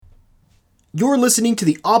You're listening to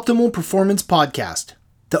the Optimal Performance Podcast.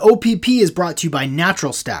 The OPP is brought to you by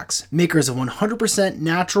Natural Stacks, makers of 100%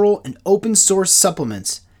 natural and open source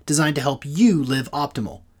supplements designed to help you live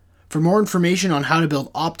optimal. For more information on how to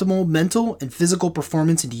build optimal mental and physical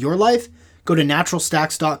performance into your life, go to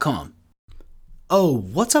naturalstacks.com. Oh,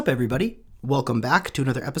 what's up, everybody? Welcome back to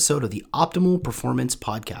another episode of the Optimal Performance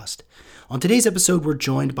Podcast. On today's episode, we're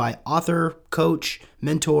joined by author, coach,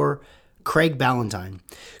 mentor, Craig Ballantyne.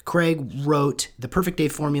 Craig wrote The Perfect Day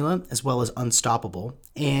Formula as well as Unstoppable,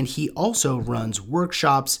 and he also runs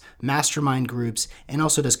workshops, mastermind groups, and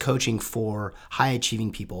also does coaching for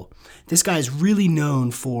high-achieving people. This guy is really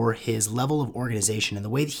known for his level of organization and the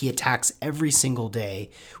way that he attacks every single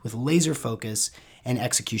day with laser focus and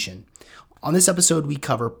execution. On this episode, we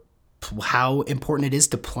cover how important it is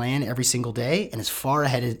to plan every single day and as far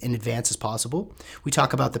ahead in advance as possible. We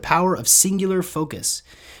talk about the power of singular focus,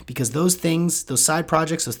 because those things, those side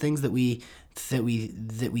projects, those things that we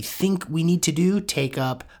think we need to do take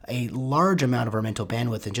up a large amount of our mental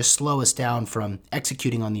bandwidth and just slow us down from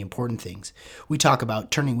executing on the important things. We talk about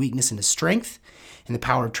turning weakness into strength and the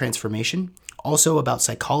power of transformation. Also about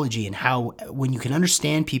psychology and how when you can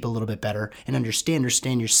understand people a little bit better and understand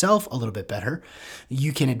yourself a little bit better,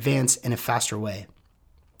 you can advance in a faster way.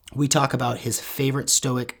 We talk about his favorite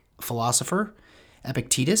Stoic philosopher,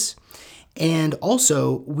 Epictetus, and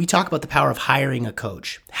also we talk about the power of hiring a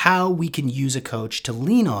coach, how we can use a coach to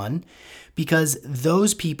lean on, because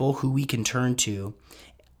those people who we can turn to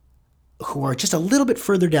who are just a little bit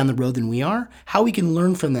further down the road than we are, how we can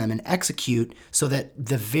learn from them and execute so that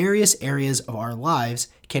the various areas of our lives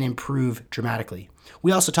can improve dramatically.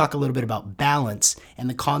 We also talk a little bit about balance and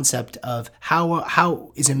the concept of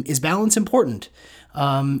how is balance important?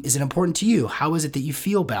 Is it important to you? How is it that you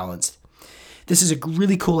feel balanced? This is a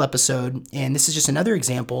really cool episode, and this is just another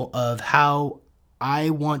example of how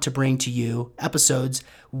I want to bring to you episodes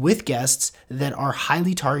with guests that are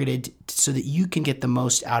highly targeted so that you can get the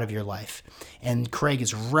most out of your life. And Craig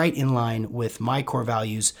is right in line with my core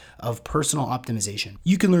values of personal optimization.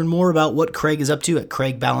 You can learn more about what Craig is up to at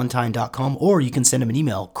craigballantyne.com, or you can send him an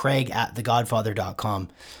email, craig@thegodfather.com.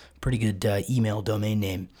 Pretty good email domain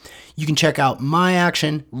name. You can check out my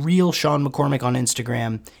action, Real Sean McCormick on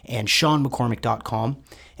Instagram, and seanmccormick.com.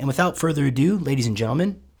 And without further ado, ladies and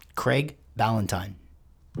gentlemen, Craig Ballantyne.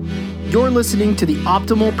 You're listening to the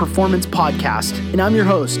Optimal Performance Podcast, and I'm your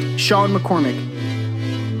host, Sean McCormick.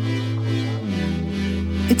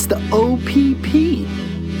 It's the OPP.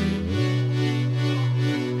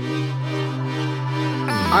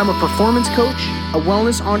 I'm a performance coach, a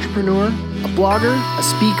wellness entrepreneur, a blogger, a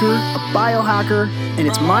speaker, a biohacker, and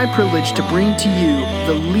it's my privilege to bring to you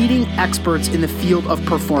the leading experts in the field of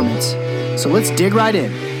performance. So let's dig right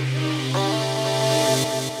in.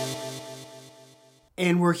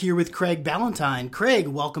 And we're here with Craig Ballantyne. Craig,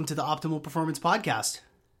 welcome to the Optimal Performance Podcast.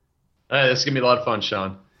 Hey, this is going to be a lot of fun,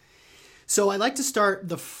 Sean. So I like to start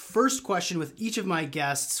the first question with each of my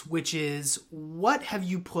guests, which is, what have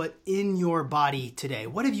you put in your body today?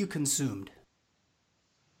 What have you consumed?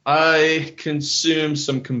 I consumed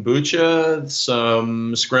some kombucha,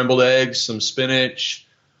 some scrambled eggs, some spinach,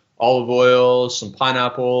 olive oil, some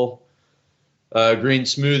pineapple, green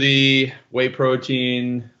smoothie, whey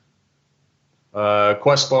protein,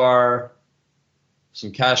 Quest bar,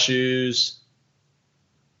 some cashews,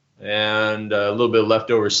 and a little bit of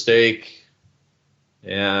leftover steak,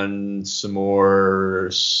 and some more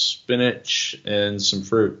spinach and some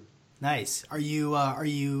fruit. Nice. Are you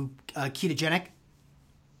ketogenic?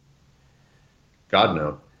 God,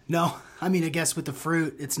 no. No, I mean, I guess with the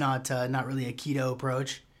fruit, it's not really a keto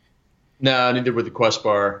approach. No, neither with the Quest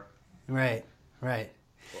bar. Right.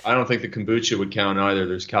 I don't think the kombucha would count either.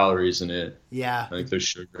 There's calories in it. Yeah. I think there's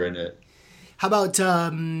sugar in it. How about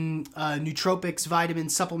nootropics,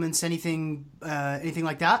 vitamins, supplements, anything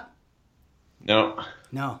like that? No,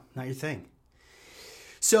 not your thing.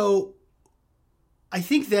 So I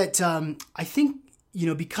think that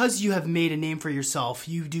because you have made a name for yourself,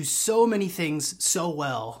 you do so many things so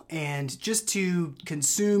well, and just to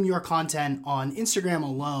consume your content on Instagram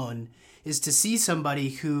alone is to see somebody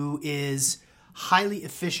who is highly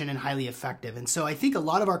efficient and highly effective. And so I think a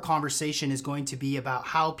lot of our conversation is going to be about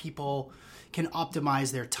how people can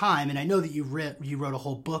optimize their time. And I know that you wrote a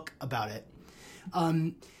whole book about it.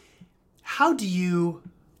 How do you,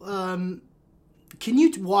 can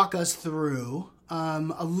you walk us through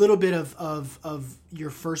a little bit of your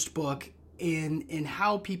first book in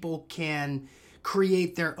how people can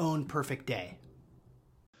create their own perfect day?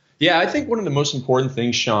 Yeah, I think one of the most important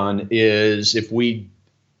things, Sean, is if we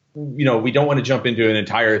don't want to jump into an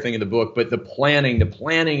entire thing in the book, but the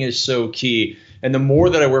planning is so key. And the more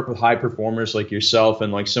that I work with high performers like yourself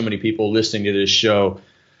and like so many people listening to this show,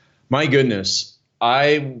 my goodness,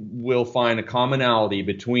 I will find a commonality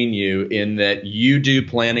between you in that you do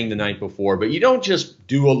planning the night before, but you don't just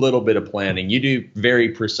do a little bit of planning. You do very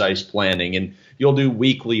precise planning, and you'll do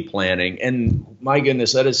weekly planning. And my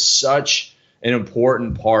goodness, that is such an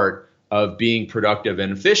important part of being productive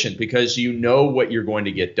and efficient, because you know what you're going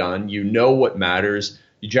to get done. You know what matters.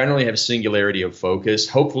 You generally have singularity of focus.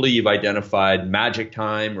 Hopefully you've identified magic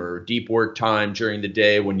time or deep work time during the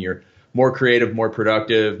day when you're more creative, more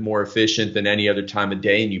productive, more efficient than any other time of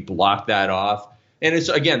day, and you block that off. And it's,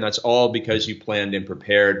 again, that's all because you planned and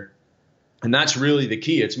prepared. And that's really the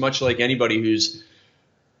key. It's much like anybody who's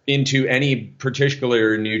into any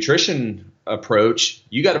particular nutrition approach.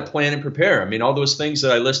 You got to plan and prepare. I mean, all those things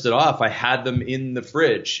that I listed off, I had them in the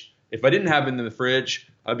fridge. If I didn't have them in the fridge,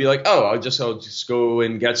 I'd be like, oh, I'll just go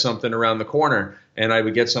and get something around the corner, and I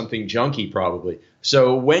would get something junky probably.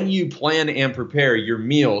 So when you plan and prepare your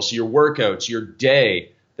meals, your workouts, your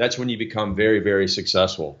day, that's when you become very, very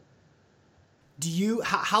successful.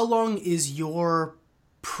 How long is your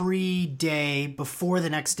pre-day before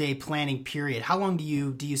the next day planning period? How long do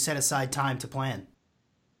you set aside time to plan?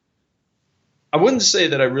 I wouldn't say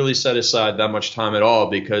that I really set aside that much time at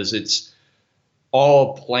all, because it's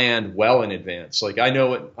all planned well in advance. Like, I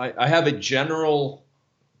know I have a general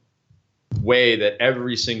way that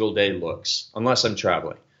every single day looks, unless I'm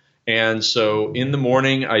traveling. And so in the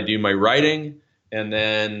morning, I do my writing, and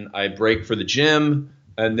then I break for the gym,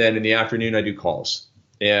 and then in the afternoon, I do calls.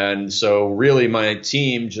 And so really my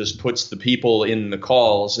team just puts the people in the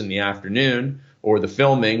calls in the afternoon, or the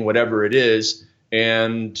filming, whatever it is,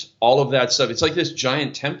 and all of that stuff. It's like this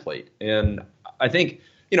giant template. And I think,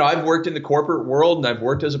 I've worked in the corporate world, and I've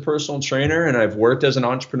worked as a personal trainer, and I've worked as an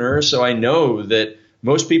entrepreneur. So I know that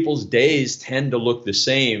most people's days tend to look the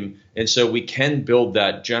same. And so we can build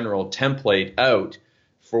that general template out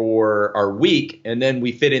for our week, and then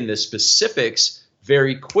we fit in the specifics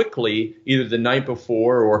very quickly, either the night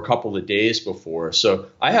before or a couple of days before. So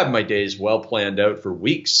I have my days well planned out for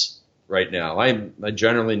weeks right now. I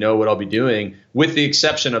generally know what I'll be doing, with the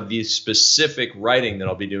exception of the specific writing that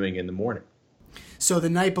I'll be doing in the morning. So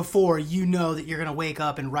the night before, you know that you're going to wake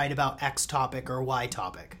up and write about X topic or Y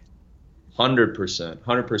topic.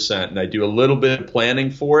 100%. And I do a little bit of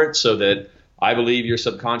planning for it, so that I believe your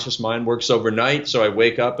subconscious mind works overnight. So I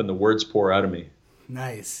wake up and the words pour out of me.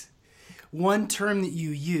 Nice. One term that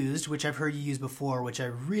you used, which I've heard you use before, which I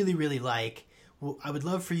really, really like, I would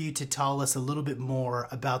love for you to tell us a little bit more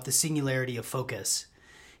about the singularity of focus.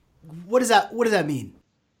 What does that mean?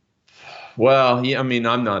 Well, yeah, I mean,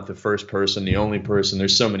 I'm not the first person, the only person.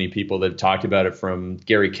 There's so many people that have talked about it, from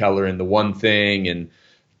Gary Keller and The One Thing, and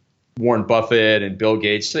Warren Buffett and Bill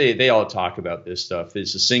Gates. They all talk about this stuff.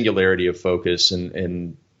 It's a singularity of focus.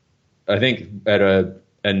 And I think at an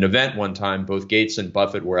event one time, both Gates and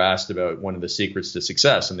Buffett were asked about one of the secrets to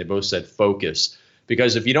success, and they both said focus.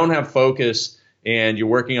 Because if you don't have focus and you're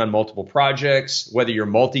working on multiple projects, whether you're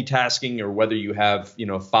multitasking or whether you have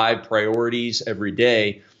 5 priorities every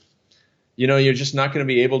day, you're just not going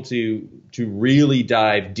to be able to really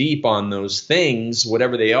dive deep on those things,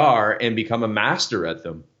 whatever they are, and become a master at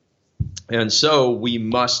them. And so we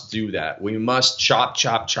must do that. We must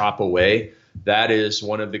chop away. That is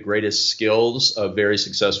one of the greatest skills of very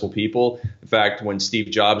successful people. In fact, when Steve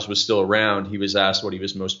Jobs was still around, he was asked what he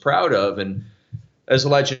was most proud of. And as the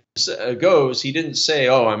legend goes, he didn't say,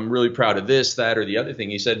 oh, I'm really proud of this, that, or the other thing.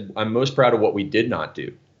 He said, I'm most proud of what we did not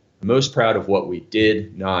do. I'm most proud of what we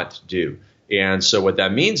did not do. And so what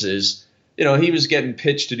that means is, he was getting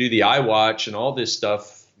pitched to do the iWatch and all this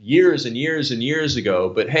stuff years and years and years ago.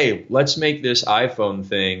 But hey, let's make this iPhone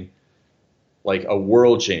thing like a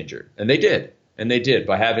world changer. And they did. And they did,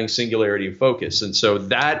 by having singularity of focus. And so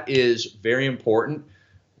that is very important,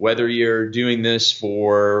 whether you're doing this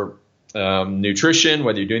for nutrition,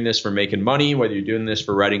 whether you're doing this for making money, whether you're doing this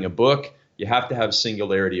for writing a book. You have to have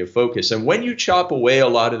singularity of focus. And when you chop away a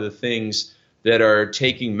lot of the things that are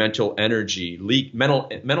taking mental energy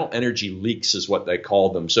leaks is what they call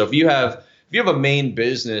them. So if you have a main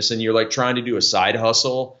business and you're like trying to do a side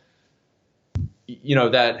hustle,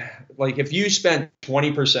 that, like, if you spend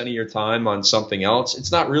 20% of your time on something else,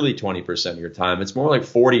 it's not really 20% of your time. It's more like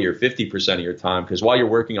 40 or 50% of your time, because while you're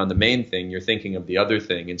working on the main thing, you're thinking of the other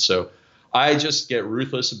thing. And so I just get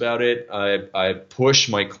ruthless about it. I push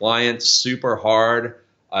my clients super hard.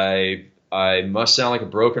 I must sound like a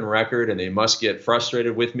broken record, and they must get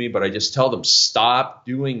frustrated with me, but I just tell them, stop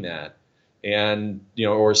doing that. And,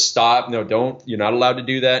 or stop, no, don't, you're not allowed to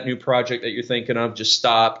do that new project that you're thinking of, just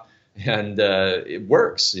stop. And it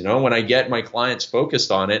works. When I get my clients focused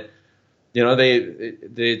on it, You know,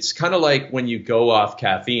 it's kind of like when you go off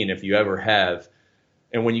caffeine, if you ever have.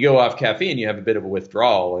 And when you go off caffeine, you have a bit of a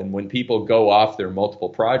withdrawal. And when people go off their multiple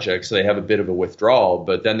projects, they have a bit of a withdrawal,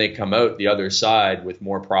 but then they come out the other side with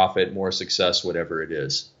more profit, more success, whatever it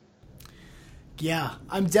is. Yeah,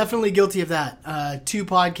 I'm definitely guilty of that. Two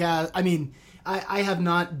podcasts. I mean, I have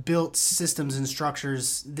not built systems and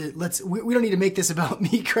structures that we don't need to make this about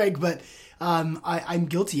me, Craig, but I'm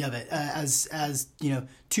guilty of it as you know,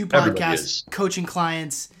 two podcasts, coaching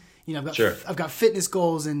clients. You know, I've got fitness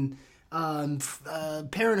goals and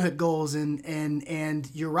parenthood goals, and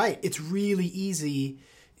you're right. It's really easy.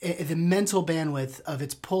 The mental bandwidth of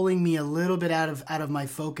it's pulling me a little bit out of my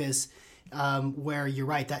focus. Where you're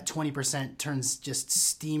right, that 20% turns just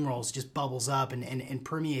steamrolls, just bubbles up and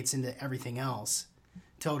permeates into everything else.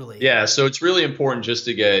 Totally. Yeah. So it's really important just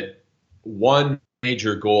to get one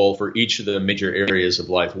major goal for each of the major areas of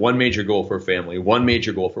life, one major goal for family, one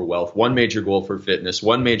major goal for wealth, one major goal for fitness,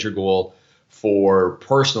 one major goal for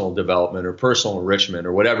personal development or personal enrichment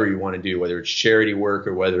or whatever you want to do, whether it's charity work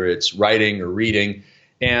or whether it's writing or reading,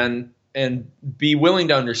 and be willing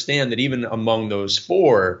to understand that even among those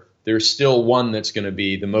four, there's still one that's going to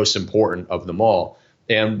be the most important of them all.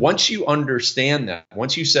 And once you understand that,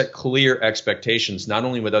 once you set clear expectations, not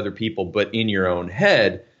only with other people, but in your own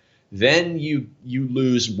head, then you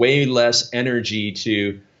lose way less energy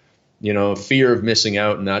to, you know, fear of missing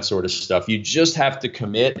out and that sort of stuff. You just have to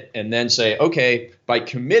commit and then say, okay, by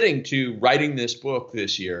committing to writing this book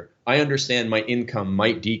this year, I understand my income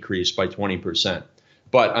might decrease by 20%,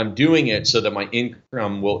 but I'm doing it so that my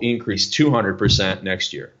income will increase 200%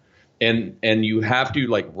 next year. And you have to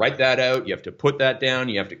like write that out. You have to put that down.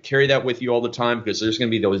 You have to carry that with you all the time, because there's going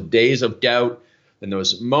to be those days of doubt and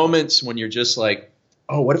those moments when you're just like,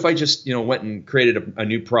 oh, what if I just, you know, went and created a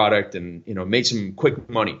new product and, you know, made some quick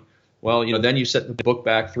money? Well, you know, then you set the book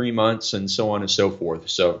back 3 months and so on and so forth.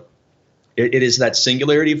 So it is that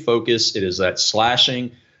singularity of focus. It is that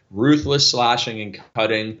slashing, ruthless slashing and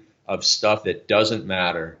cutting of stuff that doesn't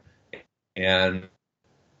matter. And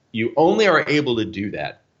you only are able to do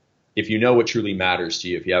that if you know what truly matters to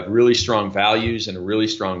you, if you have really strong values and a really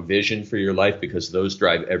strong vision for your life, because those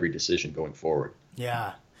drive every decision going forward.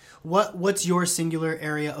 Yeah. What's your singular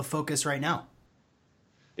area of focus right now?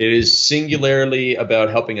 It is singularly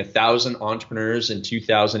about helping 1,000 entrepreneurs in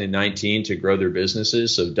 2019 to grow their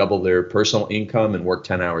businesses, so double their personal income and work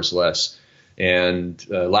 10 hours less. And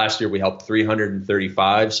last year we helped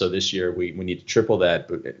 335, so this year we need to triple that.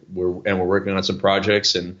 But we're working on some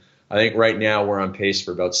projects, and I think right now we're on pace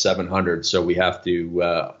for about 700. So we have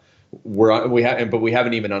to but we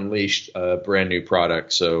haven't even unleashed a brand new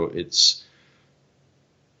product. So it's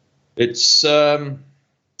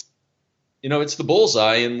you know, it's the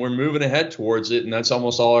bullseye, and we're moving ahead towards it, and that's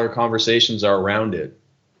almost all our conversations are around it.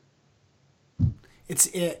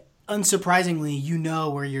 Unsurprisingly, you know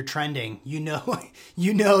where you're trending. You know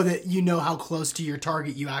that you know how close to your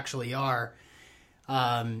target you actually are.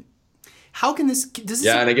 How can does this?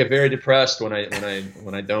 Yeah, and I get very depressed when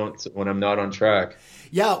I'm not on track.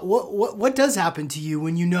 Yeah, what does happen to you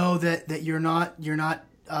when you know that you're not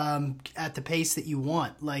at the pace that you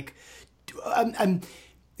want? Like, I'm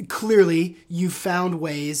clearly you found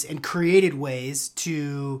ways and created ways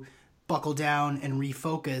to buckle down and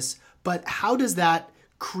refocus, but how does that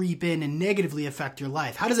creep in and negatively affect your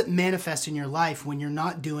life? How does it manifest in your life when you're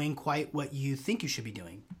not doing quite what you think you should be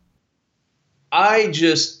doing? I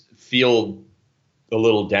just feel a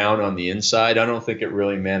little down on the inside. I don't think it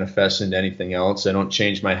really manifests into anything else. I don't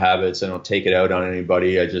change my habits. I don't take it out on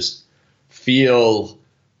anybody. I just feel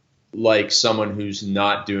like someone who's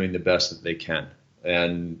not doing the best that they can.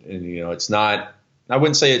 And you know, it's not, I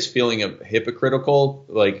wouldn't say it's feeling hypocritical.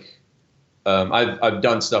 Like, I've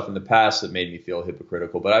done stuff in the past that made me feel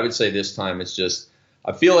hypocritical, but I would say this time it's just,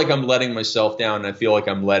 I feel like I'm letting myself down. And I feel like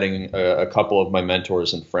I'm letting a couple of my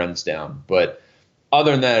mentors and friends down. But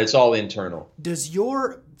other than that, it's all internal. Does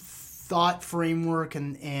your thought framework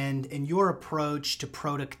and your approach to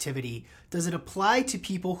productivity, does it apply to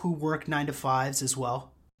people who work 9 to 5s as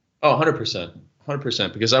well? Oh, 100%.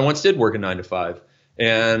 100%. Because I once did work a 9 to 5.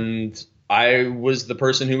 And I was the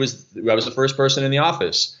person I was the first person in the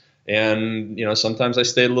office. And, you know, sometimes I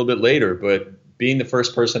stayed a little bit later, but being the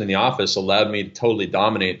first person in the office allowed me to totally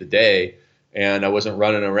dominate the day. And I wasn't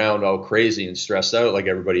running around all crazy and stressed out like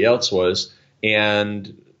everybody else was.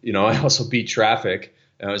 And, you know, I also beat traffic.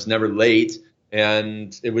 And I was never late.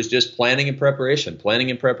 And it was just planning and preparation.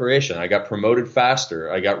 I got promoted faster.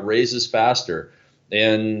 I got raises faster.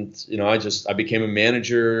 And, you know, I became a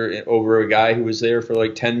manager over a guy who was there for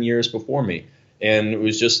like 10 years before me. And it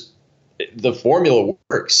was just, the formula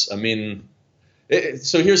works. I mean,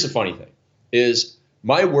 so here's the funny thing. is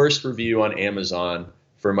my worst review on Amazon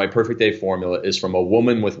for my Perfect Day formula is from a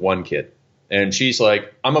woman with 1 kid. And she's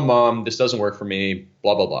like, I'm a mom, this doesn't work for me,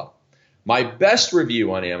 blah, blah, blah. My best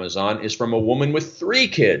review on Amazon is from a woman with 3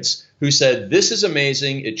 kids who said, this is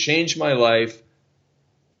amazing, it changed my life,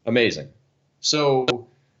 amazing. So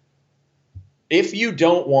if you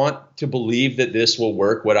don't want to believe that this will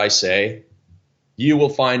work, what I say, you will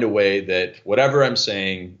find a way that whatever I'm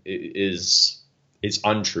saying is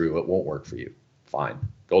untrue. It won't work for you. Fine.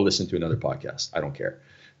 Go listen to another podcast. I don't care.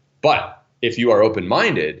 But if you are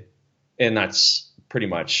open-minded, and that's pretty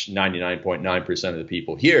much 99.9% of the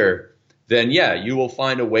people here, then yeah, you will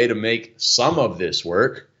find a way to make some of this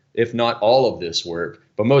work, if not all of this work.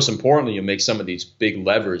 But most importantly, you'll make some of these big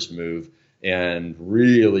levers move and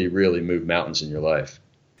really, really move mountains in your life.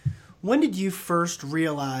 When did you first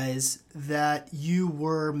realize that you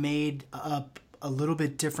were made up a little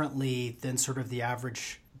bit differently than sort of the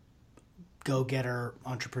average go-getter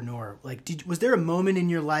entrepreneur? Like, was there a moment in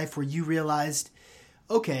your life where you realized,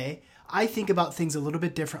 okay, I think about things a little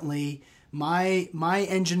bit differently. My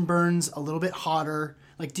engine burns a little bit hotter.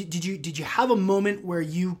 Like, did you have a moment where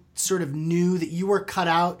you sort of knew that you were cut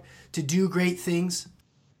out to do great things?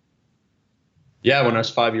 Yeah, when I was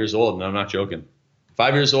 5 years old, and I'm not joking.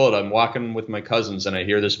 5 years old, I'm walking with my cousins, and I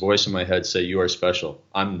hear this voice in my head say, "You are special."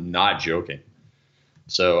 I'm not joking.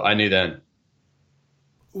 So I knew then.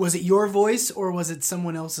 Was it your voice or was it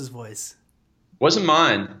someone else's voice? Wasn't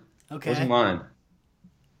mine. Okay. Wasn't mine.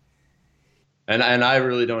 And I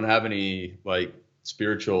really don't have any like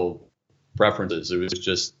spiritual preferences. It was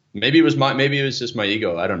just maybe it was just my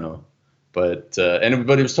ego. I don't know. But it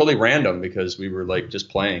was totally random because we were like just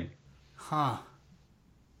playing. Huh.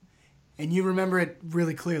 And you remember it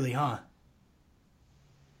really clearly, huh?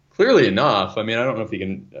 Clearly enough. I mean, I don't know if you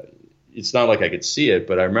can. It's not like I could see it,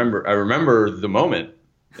 but I remember the moment.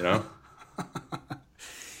 You know.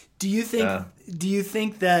 Do you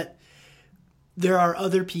think that there are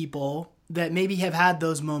other people that maybe have had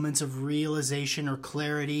those moments of realization or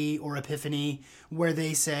clarity or epiphany where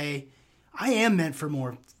they say, I am meant for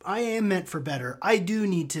more. I am meant for better. I do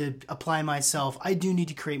need to apply myself. I do need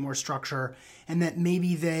to create more structure. And that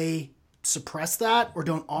maybe they suppress that or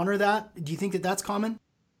don't honor that. Do you think that that's common?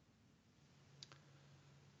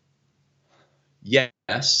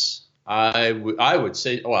 Yes, I would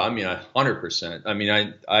say, well, I mean, 100%. I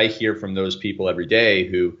mean, I hear from those people every day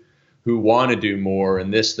who want to do more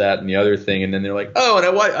and this, that, and the other thing. And then they're like, oh, and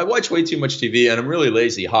I watch way too much TV and I'm really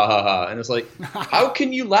lazy. Ha, ha, ha. And it's like, how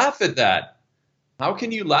can you laugh at that? How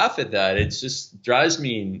can you laugh at that? It just drives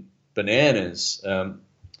me bananas.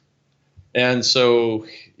 And so,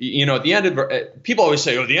 you know, at the end of people always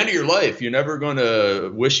say, oh, at the end of your life, you're never going to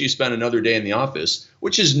wish you spent another day in the office,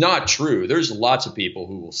 which is not true. There's lots of people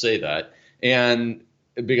who will say that. And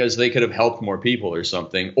because they could have helped more people or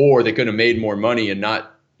something, or they could have made more money and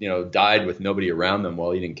not, you know, died with nobody around them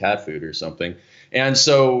while eating cat food or something. And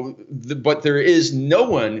so, but there is no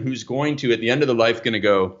one who's going to, at the end of their life, going to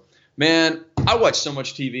go, man, I watched so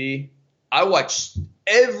much TV. I watched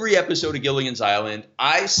every episode of Gilligan's Island.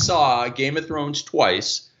 I saw Game of Thrones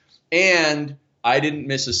twice, and I didn't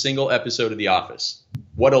miss a single episode of The Office.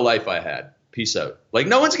 What a life I had. Peace out. Like,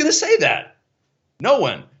 no one's going to say that. No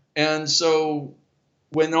one. And so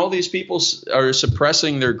when all these people are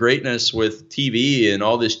suppressing their greatness with TV and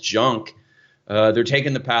all this junk, they're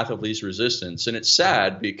taking the path of least resistance. And it's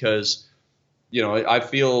sad because, you know, I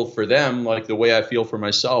feel for them like the way I feel for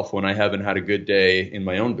myself when I haven't had a good day in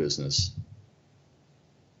my own business.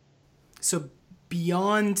 So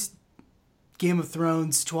beyond Game of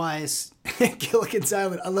Thrones twice, Gilligan's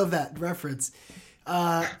Island, I love that reference.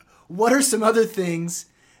 What are some other things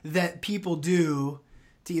that people do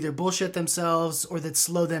to either bullshit themselves or that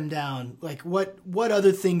slow them down? Like what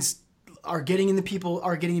other things are getting in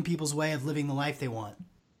people's way of living the life they want?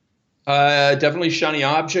 Definitely shiny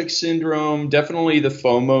object syndrome. Definitely the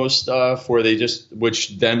FOMO stuff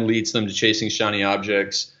which then leads them to chasing shiny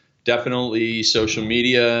objects. Definitely social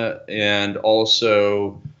media, and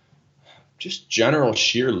also just general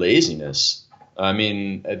sheer laziness. I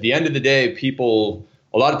mean, at the end of the day,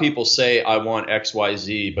 a lot of people say, I want X, Y,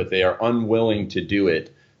 Z, but they are unwilling to do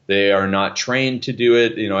it. They are not trained to do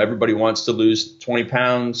it. You know, everybody wants to lose 20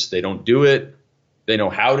 pounds. They don't do it. They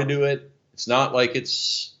know how to do it. It's not like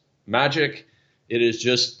it's magic. It is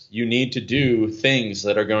just you need to do things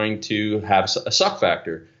that are going to have a suck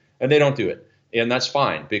factor, and they don't do it. And that's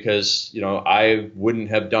fine because, you know, I wouldn't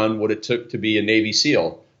have done what it took to be a Navy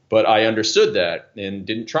SEAL, but I understood that and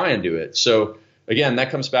didn't try and do it. So again,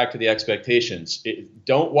 that comes back to the expectations.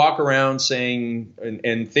 Don't walk around saying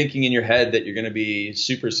and thinking in your head that you're going to be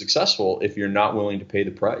super successful if you're not willing to pay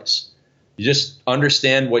the price. You just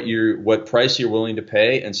understand what price you're willing to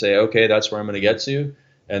pay and say, okay, that's where I'm going to get to.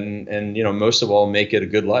 And, most of all, make it a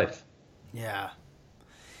good life. Yeah.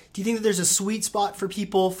 Do you think that there's a sweet spot for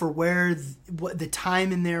people for where what the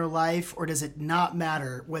time in their life, or does it not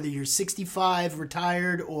matter whether you're 65,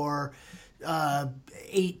 retired, or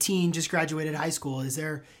 18, just graduated high school? Is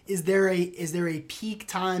there a peak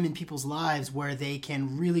time in people's lives where they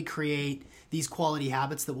can really create these quality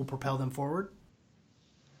habits that will propel them forward?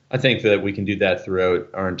 I think that we can do that throughout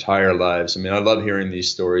our entire lives. I mean, I love hearing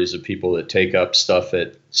these stories of people that take up stuff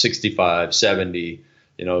at 65, 70,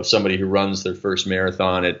 somebody who runs their first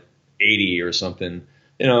marathon at 80 or something,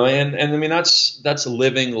 and I mean, that's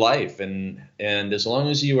living life. And as long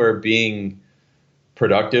as you are being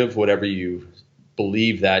productive, whatever you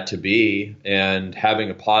believe that to be, and having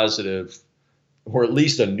a positive or at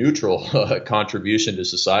least a neutral contribution to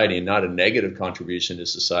society and not a negative contribution to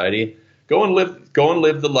society, go and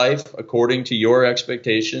live the life according to your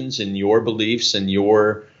expectations and your beliefs and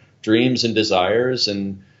your dreams and desires,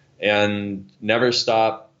 and never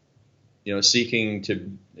stop, seeking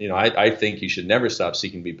to, I think you should never stop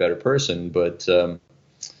seeking to be a better person, but,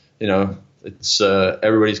 it's,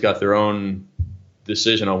 everybody's got their own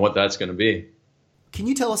decision on what that's going to be. Can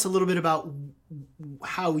you tell us a little bit about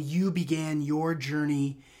how you began your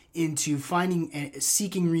journey into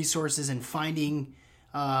seeking resources and finding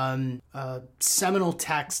seminal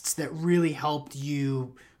texts that really helped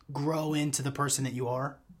you grow into the person that you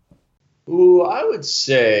are? Ooh, I would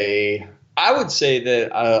say that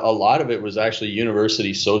a lot of it was actually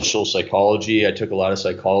university social psychology. I took a lot of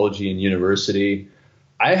psychology in university.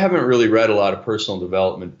 I haven't really read a lot of personal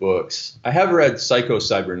development books. I have read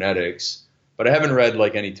Psycho-Cybernetics, but I haven't read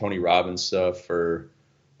like any Tony Robbins stuff or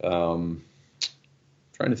trying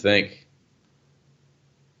to think.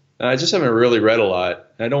 I just haven't really read a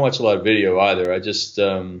lot. I don't watch a lot of video either.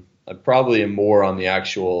 I probably am more on the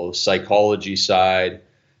actual psychology side,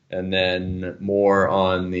 and then more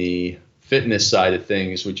on the fitness side of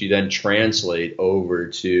things, which you then translate over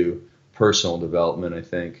to personal development, I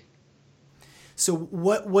think. So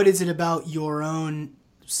what is it about your own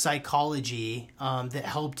psychology that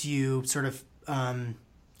helped you sort of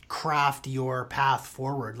craft your path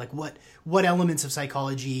forward? Like what elements of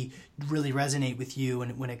psychology really resonate with you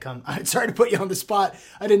when it comes? Sorry to put you on the spot.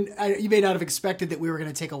 You may not have expected that we were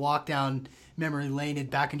going to take a walk down memory lane and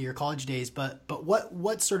back into your college days, but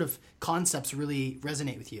what sort of concepts really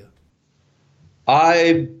resonate with you?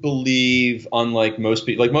 I believe, unlike most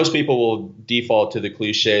people will default to the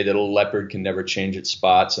cliche that a leopard can never change its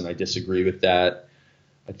spots, and I disagree with that.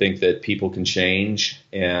 I think that people can change,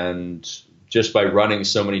 and just by running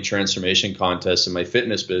so many transformation contests in my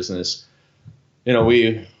fitness business,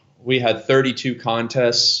 we had 32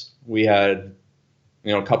 contests. We had,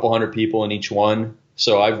 a couple hundred people in each one.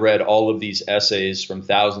 So I've read all of these essays from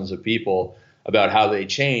thousands of people about how they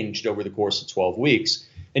changed over the course of 12 weeks.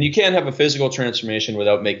 And you can't have a physical transformation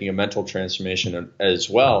without making a mental transformation as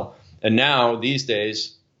well. And now, these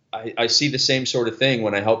days, I see the same sort of thing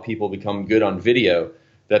when I help people become good on video,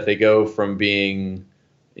 that they go from being,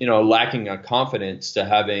 lacking a confidence to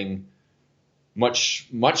having much,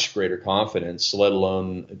 much greater confidence, let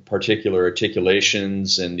alone particular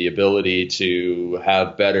articulations and the ability to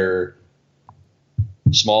have better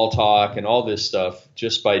small talk and all this stuff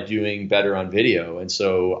just by doing better on video. And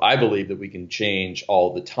so I believe that we can change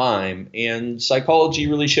all the time, and psychology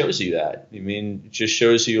really shows you that. I mean, it just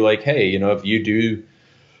shows you like, hey, if you do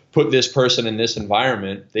put this person in this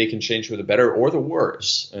environment, they can change for the better or the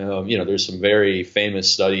worse. There's some very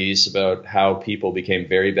famous studies about how people became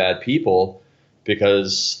very bad people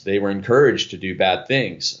because they were encouraged to do bad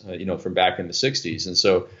things, from back in the 60s. And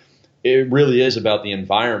so it really is about the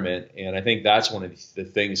environment. And I think that's one of the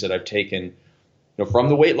things that I've taken from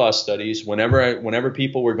the weight loss studies. Whenever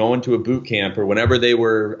people were going to a boot camp or whenever they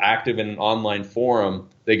were active in an online forum,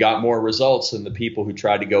 they got more results than the people who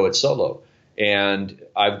tried to go it solo. And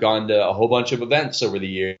I've gone to a whole bunch of events over the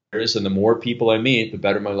years, and the more people I meet, the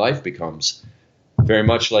better my life becomes. Very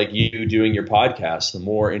much like you doing your podcast. The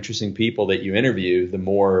more interesting people that you interview,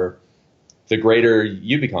 the greater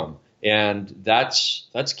you become. And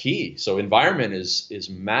that's key. So environment is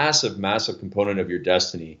massive, massive component of your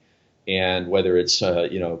destiny. And whether it's,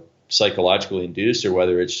 psychologically induced or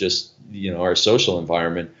whether it's just, our social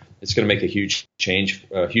environment, it's going to make a huge change,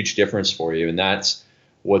 a huge difference for you. And that's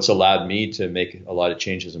what's allowed me to make a lot of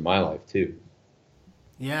changes in my life too.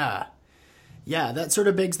 Yeah. Yeah. That sort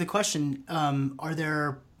of begs the question. Are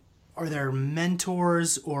there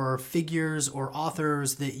mentors or figures or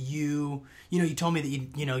authors that you told me that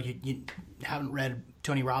you haven't read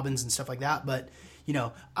Tony Robbins and stuff like that, but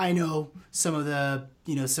I know some of the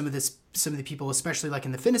some of this some of the people, especially like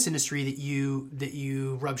in the fitness industry, that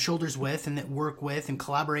you rub shoulders with and that work with and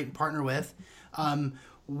collaborate and partner with.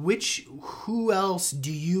 Who else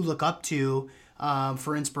do you look up to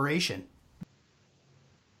for inspiration?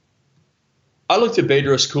 I look to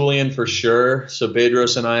Bedros Keuilian for sure. So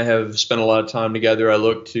Bedros and I have spent a lot of time together. I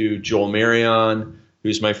look to Joel Marion,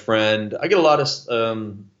 who's my friend. I get a lot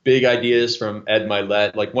of big ideas from Ed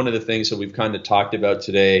Mylett. Like one of the things that we've kind of talked about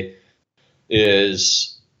today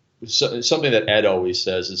is something that Ed always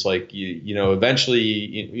says. It's like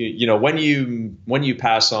eventually when you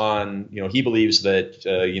pass on, he believes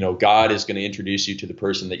that God is going to introduce you to the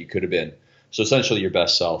person that you could have been. So essentially your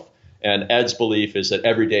best self. And Ed's belief is that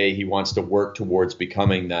every day he wants to work towards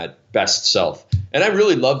becoming that best self. And I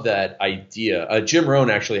really love that idea. Jim Rohn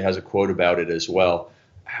actually has a quote about it as well.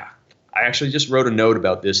 I actually just wrote a note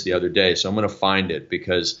about this the other day, so I'm going to find it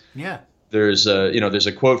because there's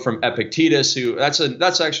a quote from Epictetus, who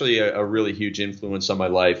that's actually a really huge influence on my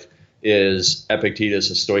life. Is Epictetus,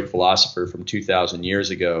 a Stoic philosopher from 2,000 years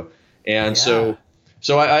ago? And so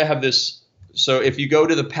I have this. So if you go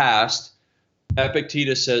to the past,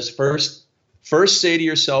 Epictetus says, first say to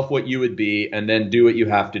yourself what you would be, and then do what you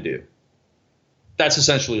have to do. That's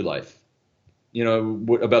essentially life,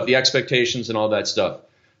 about the expectations and all that stuff.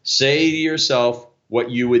 Say to yourself what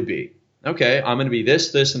you would be. Okay, I'm going to be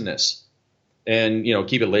this, this, and this. And,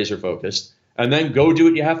 keep it laser focused. And then go do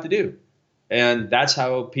what you have to do. And that's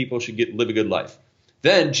how people should live a good life.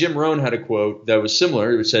 Then Jim Rohn had a quote that was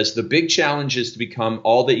similar. It says, the big challenge is to become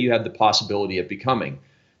all that you have the possibility of becoming.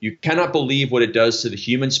 You cannot believe what it does to the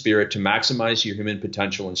human spirit to maximize your human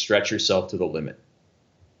potential and stretch yourself to the limit.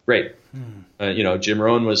 Great. Jim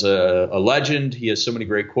Rohn was a legend. He has so many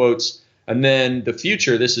great quotes. And then the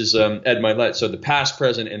future, this is Ed Mylett. So the past,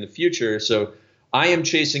 present, and the future. So I am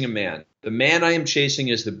chasing a man. The man I am chasing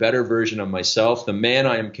is the better version of myself, the man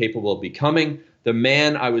I am capable of becoming, the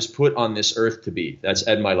man I was put on this earth to be. That's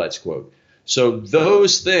Ed Mylett's quote. So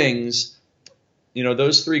those things,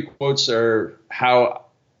 those three quotes are how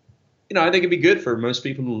I think it'd be good for most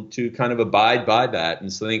people to kind of abide by that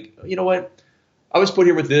and think, you know what, I was put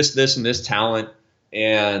here with this, this, and this talent.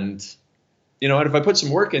 And, if I put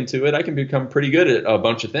some work into it, I can become pretty good at a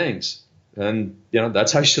bunch of things. And,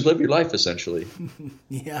 that's how you should live your life, essentially.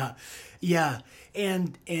 Yeah.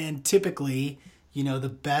 And typically, the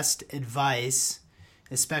best advice,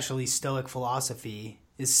 especially Stoic philosophy,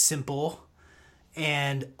 is simple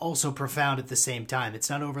and also profound at the same time. It's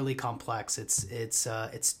not overly complex. It's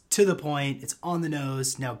to the point. It's on the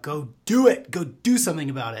nose. Now go do it. Go do something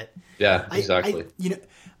about it. Yeah, exactly.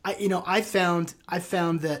 I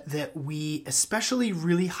found that we, especially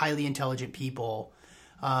really highly intelligent people,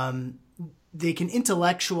 they can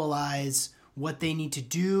intellectualize what they need to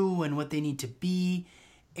do and what they need to be,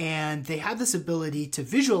 and they have this ability to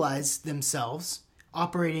visualize themselves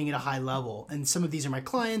operating at a high level. And some of these are my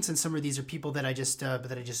clients, and some of these are people that I just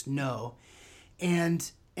know.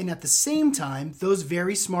 And at the same time, those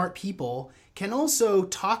very smart people can also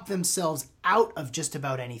talk themselves out of just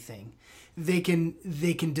about anything. They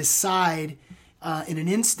can decide in an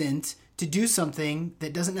instant to do something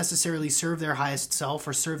that doesn't necessarily serve their highest self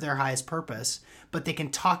or serve their highest purpose, but they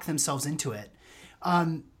can talk themselves into it.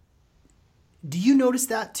 Do you notice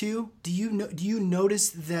that too? Do you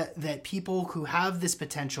notice that people who have this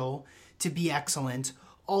potential to be excellent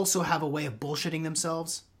also have a way of bullshitting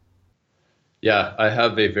themselves? Yeah, I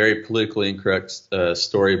have a very politically incorrect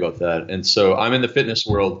story about that. And so I'm in the fitness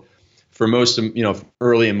world for most of,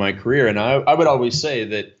 early in my career. And I would always say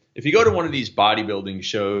that if you go to one of these bodybuilding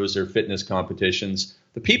shows or fitness competitions,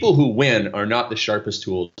 the people who win are not the sharpest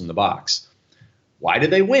tools in the box. Why do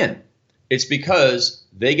they win? It's because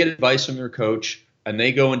they get advice from their coach and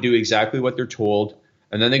they go and do exactly what they're told.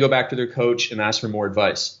 And then they go back to their coach and ask for more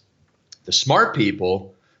advice. The smart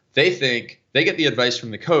people, they think they get the advice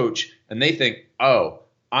from the coach and they think, oh,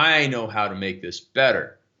 I know how to make this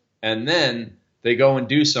better. And then they go and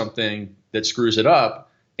do something that screws it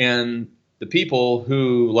up. And the people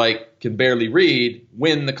who can barely read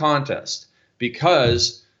win the contest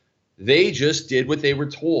because they just did what they were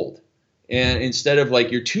told. And instead of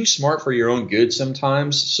you're too smart for your own good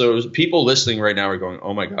sometimes. So people listening right now are going,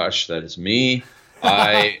 oh my gosh, that is me.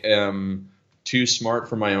 I am too smart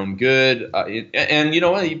for my own good. And you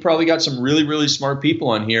know what? You probably got some really, really smart people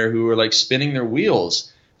on here who are spinning their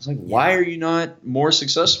wheels. It's why are you not more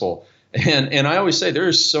successful? And I always say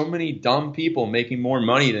there's so many dumb people making more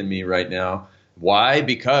money than me right now. Why?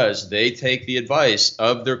 Because they take the advice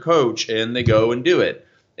of their coach and they go and do it.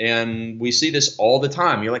 And we see this all the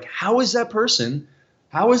time. You're like, how is that person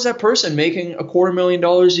making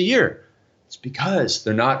 $250,000 a year? It's because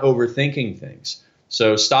they're not overthinking things.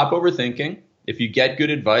 So stop overthinking. If you get good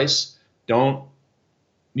advice, don't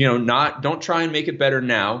try and make it better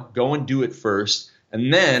now. Go and do it first.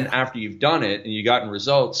 And then after you've done it and you've gotten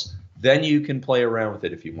results, then you can play around with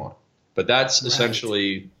it if you want. But that's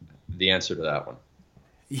essentially the answer to that one.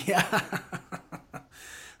 Yeah.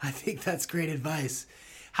 I think that's great advice.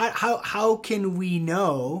 How can we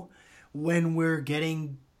know when we're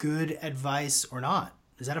getting good advice or not?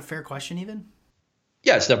 Is that a fair question even?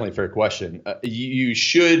 Yeah, it's definitely a fair question. You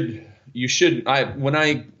should. When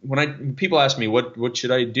people ask me what should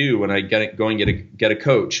I do when I go and get a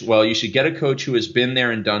coach? Well, you should get a coach who has been there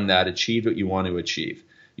and done that, achieved what you want to achieve.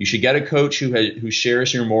 You should get a coach who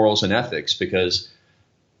shares your morals and ethics, because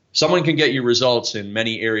someone can get you results in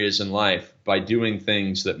many areas in life by doing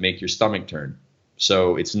things that make your stomach turn.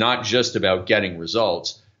 So it's not just about getting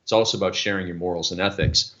results. It's also about sharing your morals and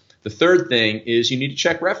ethics. The third thing is you need to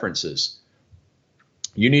check references.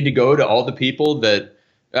 You need to go to all the people that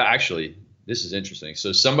actually, this is interesting.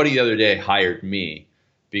 So somebody the other day hired me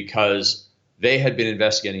because they had been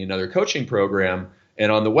investigating another coaching program.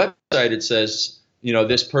 And on the website, it says,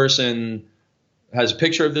 this person has a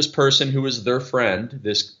picture of this person who is their friend,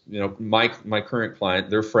 my current client,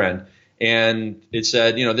 their friend. And it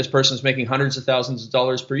said, this person's making hundreds of thousands of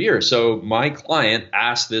dollars per year. So my client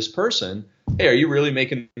asked this person, hey, are you really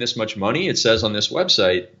making this much money? It says on this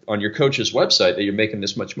website, on your coach's website, that you're making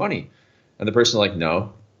this much money. And the person's like,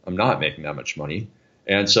 no, I'm not making that much money.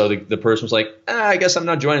 And so the person was like, I guess I'm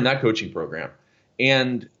not joining that coaching program.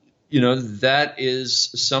 And, that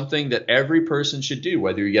is something that every person should do,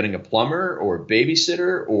 whether you're getting a plumber or a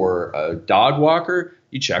babysitter or a dog walker,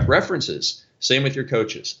 you check references. Same with your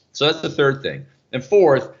coaches. So that's the third thing. And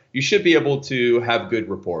fourth, you should be able to have good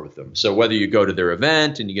rapport with them. So whether you go to their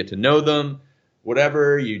event and you get to know them,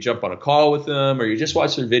 whatever, you jump on a call with them, or you just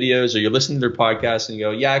watch their videos, or you listen to their podcast and you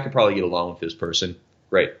go, yeah, I could probably get along with this person.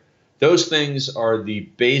 Great. Those things are the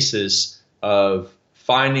basis of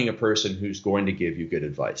finding a person who's going to give you good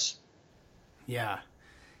advice. Yeah.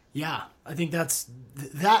 Yeah. I think that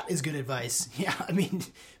is good advice. Yeah. I mean,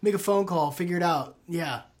 make a phone call, figure it out.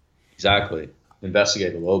 Yeah. Exactly.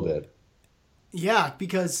 Investigate a little bit. Yeah,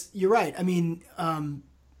 because you're right. I mean,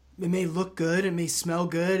 it may look good, it may smell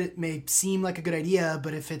good, it may seem like a good idea,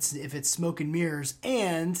 but if it's smoke and mirrors,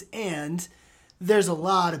 and there's a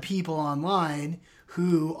lot of people online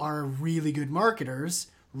who are really good marketers,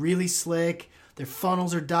 really slick, their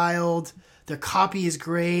funnels are dialed, their copy is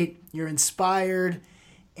great, you're inspired,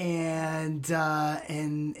 and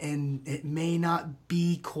it may not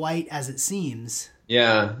be quite as it seems.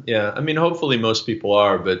 Yeah. I mean, hopefully most people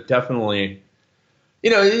are, but definitely,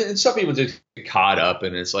 some people just get caught up,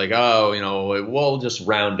 and it's like, we'll just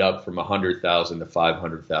round up from 100,000 to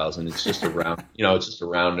 500,000. It's just a round, it's just a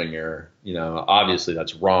rounding error. Obviously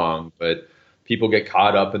that's wrong, but people get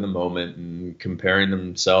caught up in the moment and comparing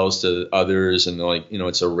themselves to others, and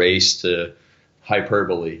it's a race to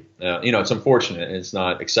hyperbole. It's unfortunate and it's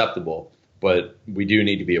not acceptable, but we do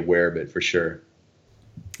need to be aware of it for sure.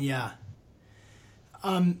 Yeah.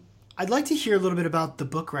 I'd like to hear a little bit about the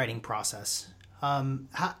book writing process.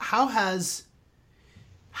 How has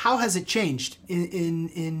it changed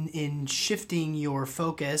in shifting your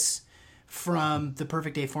focus from the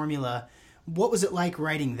Perfect Day Formula? What was it like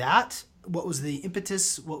writing that? What was the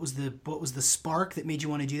impetus? What was the spark that made you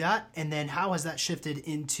want to do that? And then how has that shifted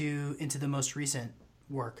into the most recent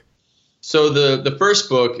work? So the first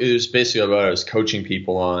book is basically about I was coaching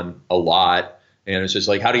people on a lot, and it's just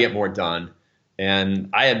like how to get more done. And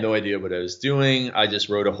I had no idea what I was doing. I just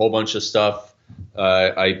wrote a whole bunch of stuff.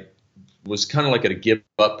 I was kind of like at a give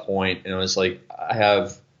up point, and I was like, I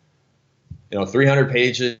have, 300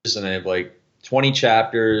 pages, and I have like 20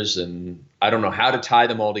 chapters, and I don't know how to tie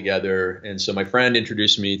them all together. And so my friend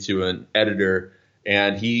introduced me to an editor,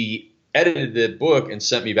 and he edited the book and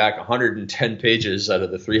sent me back 110 pages out of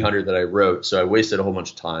the 300 that I wrote. So I wasted a whole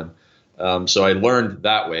bunch of time. So I learned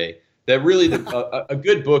that way that really a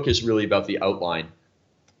good book is really about the outline.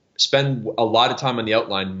 Spend a lot of time on the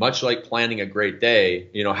outline, much like planning a great day.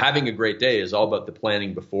 Having a great day is all about the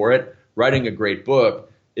planning before it. Writing a great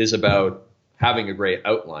book is about having a great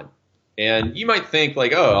outline. And you might think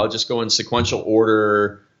like, oh, I'll just go in sequential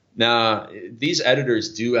order. Nah, these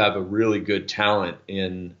editors do have a really good talent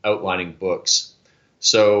in outlining books.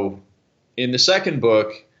 So in the second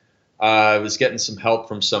book, I was getting some help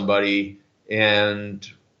from somebody, and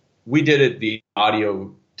we did it the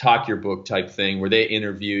audio talk your book type thing where they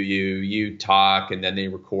interview you, you talk, and then they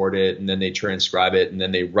record it, and then they transcribe it, and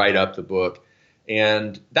then they write up the book.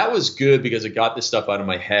 And that was good because it got this stuff out of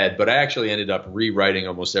my head, but I actually ended up rewriting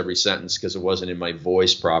almost every sentence because it wasn't in my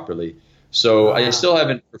voice properly. So I still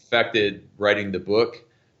haven't perfected writing the book,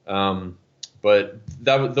 but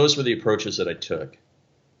those were the approaches that I took.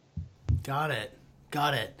 Got it.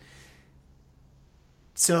 Got it.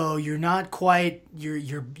 So you're not quite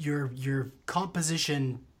your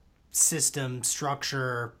composition system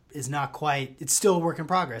structure is not quite. It's still a work in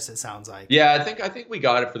progress. It sounds like. Yeah, I think we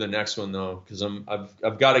got it for the next one though, because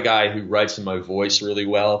I've got a guy who writes in my voice really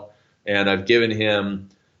well, and I've given him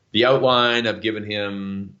the outline. I've given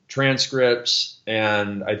him transcripts,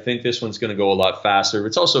 and I think this one's going to go a lot faster.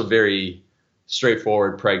 It's also a very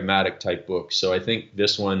straightforward, pragmatic type book. So I think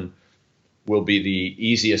this one will be the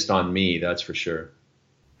easiest on me. That's for sure.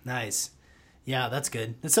 Nice. Yeah, that's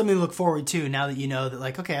good. That's something to look forward to now that you know that,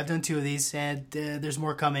 like, okay, I've done 2 of these and there's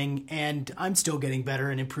more coming and I'm still getting better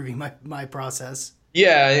and improving my process.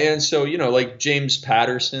 Yeah, and so, like James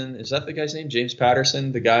Patterson, is that the guy's name? James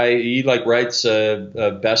Patterson, the guy, he like writes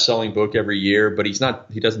a best-selling book every year, but he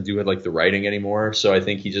doesn't do it like the writing anymore. So I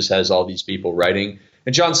think he just has all these people writing.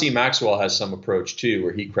 And John C. Maxwell has some approach too,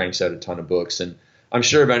 where he cranks out a ton of books. And I'm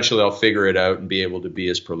sure eventually I'll figure it out and be able to be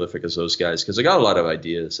as prolific as those guys, because I got a lot of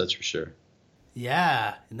ideas, that's for sure.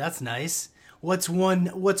 Yeah, and that's nice. What's one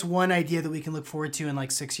idea that we can look forward to in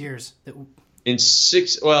like 6 years? In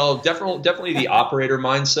 6, well, definitely the operator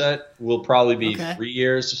mindset will probably be 3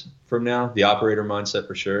 years from now. The operator mindset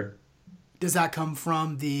for sure. Does that come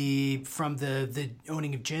from the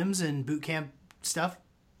owning of gyms and boot camp stuff?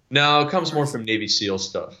 No, it comes more from Navy SEAL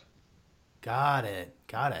stuff. Got it.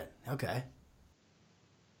 Okay.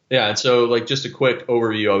 Yeah, and so like just a quick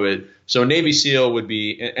overview of it. So Navy SEAL would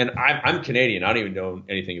be, and I'm Canadian. I don't even know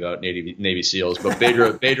anything about Navy SEALs, but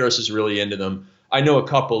Bedros is really into them. I know a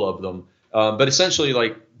couple of them, but essentially,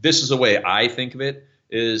 like this is the way I think of it: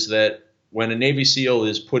 is that when a Navy SEAL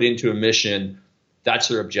is put into a mission, that's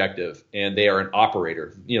their objective, and they are an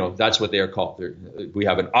operator. That's what they are called. We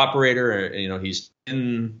have an operator. He's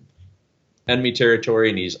in enemy territory,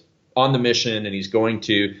 and he's on the mission, and he's going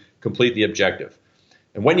to complete the objective.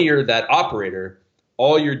 And when you're that operator,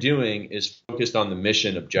 all you're doing is focused on the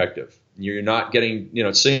mission objective. You're not getting,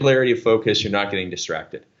 singularity of focus. You're not getting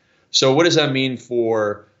distracted. So what does that mean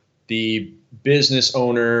for the business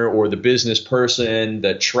owner or the business person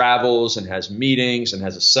that travels and has meetings and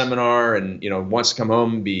has a seminar and, wants to come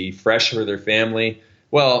home and be fresh for their family?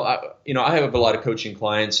 Well, I have a lot of coaching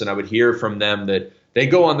clients, and I would hear from them that they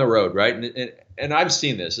go on the road, right? And I've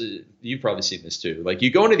seen this. You've probably seen this too. Like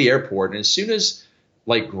you go into the airport, and as soon as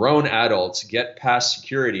like grown adults get past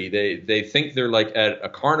security, they think they're like at a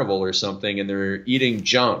carnival or something, and they're eating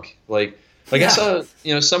junk. Like I saw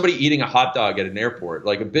somebody eating a hot dog at an airport,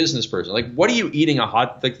 like a business person. Like, what are you eating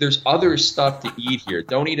like there's other stuff to eat here.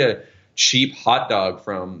 Don't eat a cheap hot dog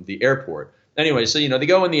from the airport. Anyway, so they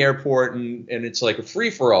go in the airport and it's like a free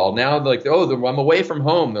for all. Now they're like, I'm away from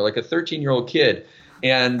home. They're like a 13-year-old kid,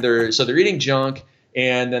 and they're eating junk.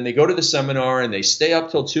 And then they go to the seminar and they stay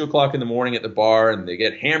up till 2:00 in the morning at the bar and they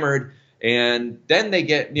get hammered. And then they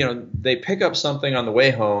get, they pick up something on the way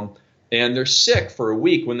home and they're sick for a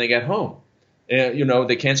week when they get home. And,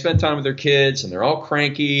 they can't spend time with their kids and they're all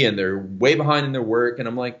cranky and they're way behind in their work. And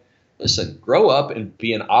I'm like, listen, grow up and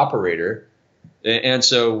be an operator. And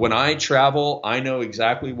so when I travel, I know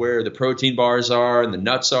exactly where the protein bars are and the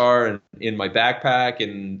nuts are and in my backpack,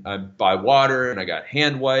 and I buy water and I got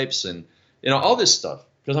hand wipes and all this stuff,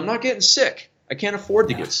 because I'm not getting sick. I can't afford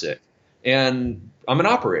to get sick. And I'm an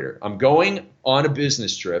operator. I'm going on a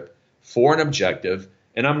business trip for an objective,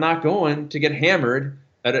 and I'm not going to get hammered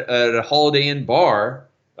at a Holiday Inn bar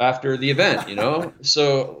after the event,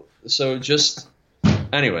 So just,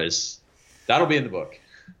 anyways, that'll be in the book.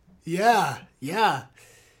 Yeah.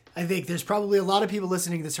 I think there's probably a lot of people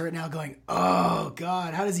listening to this right now going, oh,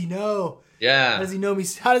 God, how does he know? Yeah. How does he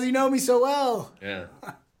know me so well? Yeah.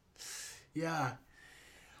 Yeah.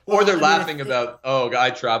 Or they're laughing about,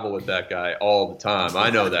 I travel with that guy all the time. I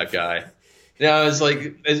know that guy. It's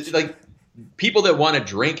like people that want to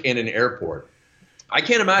drink in an airport. I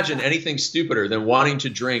can't imagine anything stupider than wanting to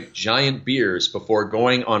drink giant beers before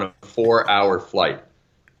going on a 4-hour flight.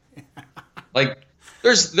 Like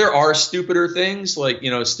there are stupider things, like,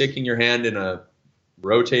 sticking your hand in a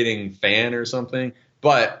rotating fan or something,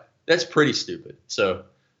 but that's pretty stupid. So,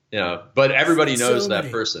 but everybody knows that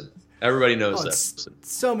person. Everybody knows that person.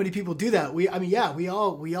 So many people do that. We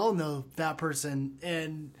all know that person.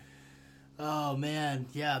 And oh man,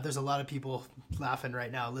 yeah, there's a lot of people laughing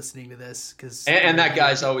right now listening to this because and that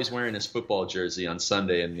guy's always wearing his football jersey on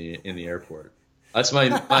Sunday in the airport. That's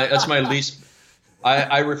my least.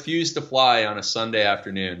 I refuse to fly on a Sunday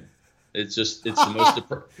afternoon. It's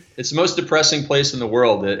the most depressing place in the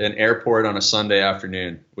world, an airport on a Sunday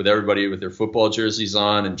afternoon with everybody with their football jerseys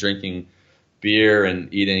on and drinking beer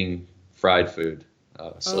and eating fried food.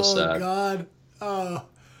 So sad. Oh God. Oh.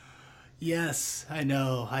 Yes, I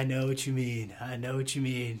know. I know what you mean. I know what you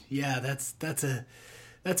mean. Yeah, that's a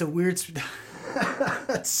weird.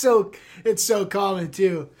 It's so common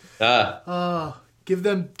too. Oh, give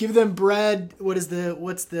them bread. What's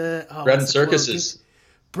the bread and circuses?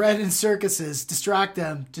 Bread and circuses. Distract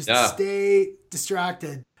them. Just stay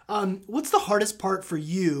distracted. What's the hardest part for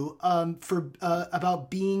you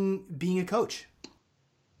about being a coach?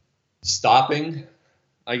 Stopping.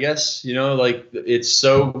 I guess, like it's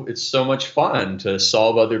so much fun to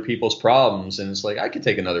solve other people's problems. And it's like, I could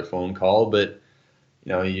take another phone call, but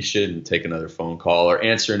you shouldn't take another phone call or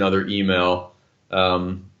answer another email,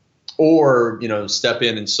 or, step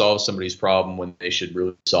in and solve somebody's problem when they should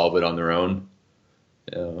really solve it on their own.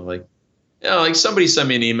 Like somebody sent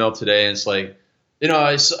me an email today and it's like,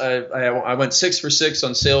 I went 6 for 6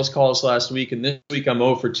 on sales calls last week, and this week I'm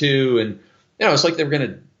 0 for 2. And, it's like they were going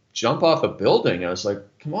to jump off a building. I was like,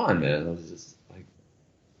 come on, man. I was just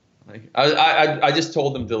I just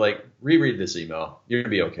told them to reread this email. You're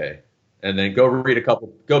gonna be okay. And then go read a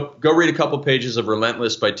couple pages of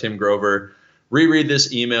Relentless by Tim Grover. Reread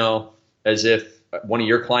this email as if one of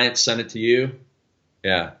your clients sent it to you.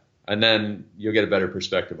 Yeah. And then you'll get a better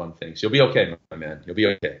perspective on things. You'll be okay, my man. You'll be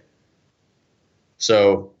okay.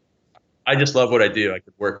 So I just love what I do. I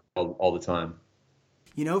could work all the time.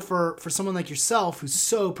 For someone like yourself who's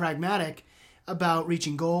so pragmatic about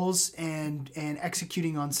reaching goals and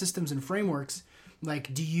executing on systems and frameworks,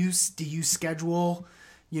 do you schedule,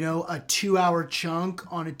 a 2-hour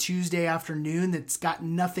chunk on a Tuesday afternoon that's got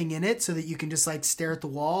nothing in it so that you can just stare at the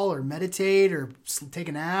wall or meditate or take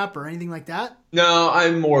a nap or anything like that? No,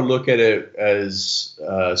 I more look at it as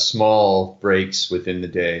small breaks within the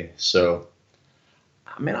day. So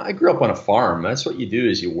I grew up on a farm. That's what you do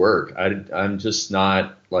is you work. I'm just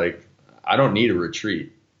not I don't need a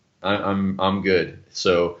retreat. I'm good.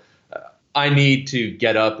 So I need to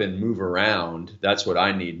get up and move around. That's what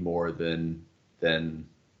I need more than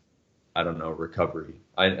I don't know, recovery.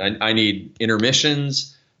 I need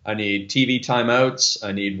intermissions. I need TV timeouts.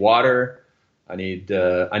 I need water. I need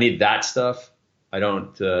that stuff. I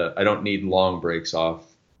don't need long breaks off.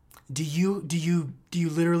 Do you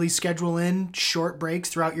literally schedule in short breaks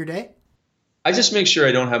throughout your day? I just make sure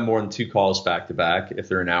I don't have more than 2 calls back to back if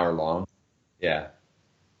they're an hour long. Yeah.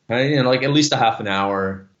 At least a half an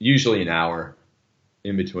hour, usually an hour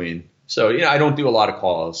in between. So, I don't do a lot of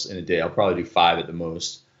calls in a day. I'll probably do 5 at the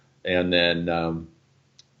most. And then,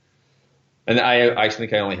 I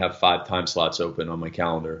think I only have 5 time slots open on my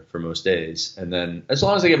calendar for most days. And then as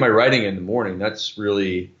long as I get my writing in the morning, that's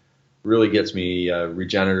really gets me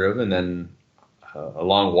regenerative. And then a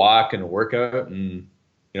long walk and a workout and,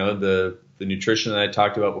 the nutrition that I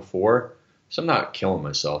talked about before. So I'm not killing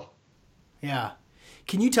myself. Yeah.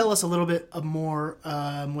 Can you tell us a little bit more,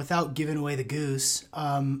 without giving away the goose,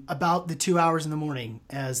 about the 2 hours in the morning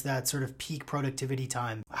as that sort of peak productivity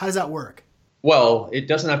time? How does that work? Well, it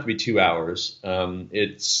doesn't have to be 2 hours.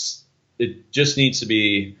 It just needs to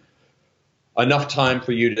be enough time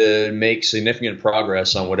for you to make significant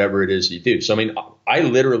progress on whatever it is you do. So, I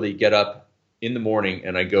literally get up in the morning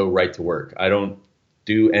and I go right to work. I don't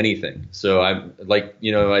do anything. So I'm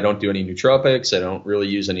I don't do any nootropics. I don't really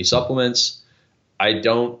use any supplements. I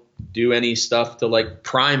don't do any stuff to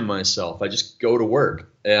prime myself. I just go to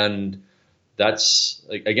work. And that's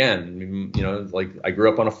again, I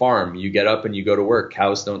grew up on a farm. You get up and you go to work.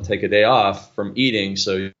 Cows don't take a day off from eating.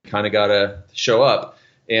 So you kind of got to show up.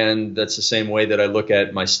 And that's the same way that I look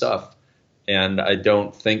at my stuff. And I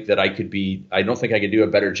don't think I could do a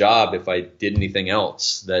better job if I did anything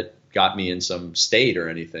else that got me in some state or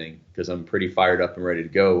anything, because I'm pretty fired up and ready to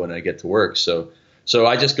go when I get to work. So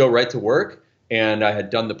I just go right to work. And I had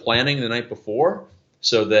done the planning the night before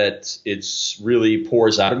so that it's really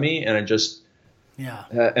pours out of me, and I just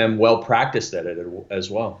am well practiced at it as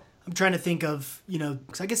well. I'm trying to think of,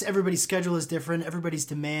 because I guess everybody's schedule is different, everybody's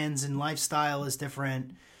demands and lifestyle is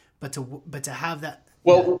different, but to have that.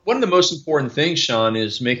 Well, one of the most important things, Sean,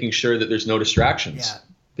 is making sure that there's no distractions. Yeah.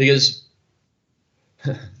 Because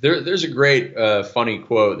there's a great funny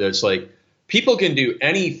quote that's people can do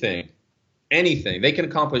anything. They can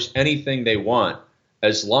accomplish anything they want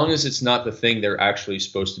as long as it's not the thing they're actually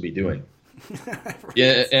supposed to be doing. Right.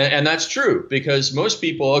 Yeah, and that's true, because most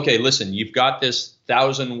people, okay, listen, you've got this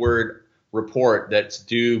 1,000-word report that's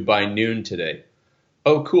due by noon today.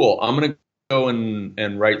 Oh, cool. I'm going to go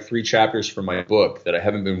and write 3 chapters for my book that I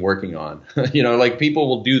haven't been working on. People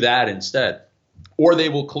will do that instead. Or they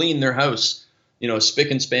will clean their house,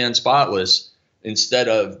 spick and span spotless, instead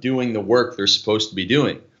of doing the work they're supposed to be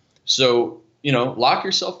doing. So lock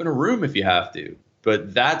yourself in a room if you have to.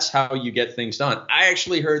 But that's how you get things done. I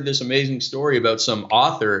actually heard this amazing story about some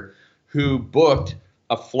author who booked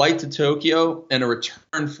a flight to Tokyo and a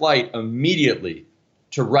return flight immediately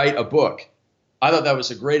to write a book. I thought that was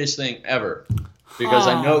the greatest thing ever, because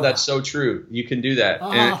I know that's so true. You can do that.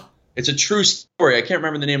 And it's a true story. I can't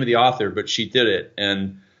remember the name of the author, but she did it.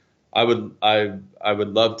 And I would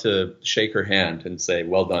love to shake her hand and say,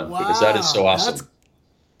 well done, because that is so awesome.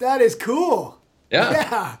 That is cool.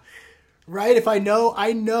 Yeah. Right. If I know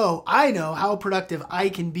how productive I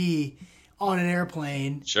can be on an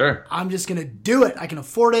airplane. Sure. I'm just going to do it. I can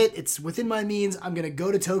afford it. It's within my means. I'm going to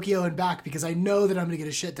go to Tokyo and back because I know that I'm going to get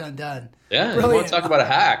a shit ton done. Yeah. Brilliant. You want to talk about a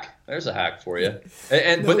hack? There's a hack for you.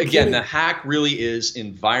 But again, the hack really is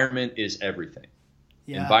environment is everything.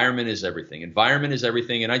 Yeah. Environment is everything. Environment is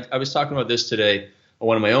everything. And I was talking about this today on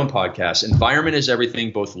one of my own podcasts. Environment is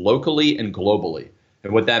everything, both locally and globally.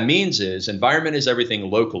 And what that means is environment is everything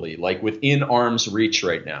locally, like within arm's reach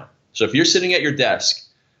right now. So if you're sitting at your desk,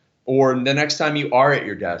 or the next time you are at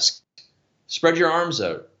your desk, spread your arms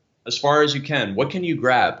out as far as you can. What can you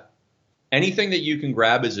grab? Anything that you can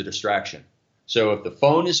grab is a distraction. So if the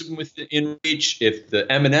phone is within reach, if the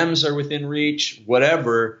M&Ms are within reach,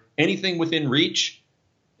 whatever, anything within reach,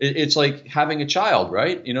 it's like having a child,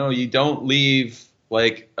 right? You don't leave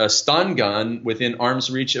like a stun gun within arm's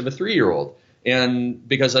reach of a 3-year-old, and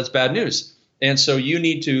because that's bad news. And so you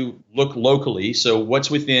need to look locally. So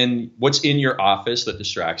what's in your office that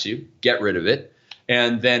distracts you, get rid of it.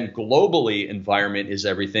 And then globally, environment is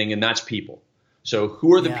everything, and that's people. So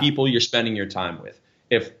who are the people you're spending your time with?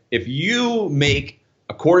 If you make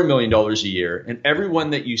 $250,000 a year and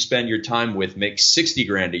everyone that you spend your time with makes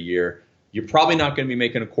 $60,000 a year, you're probably not going to be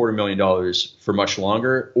making $250,000 for much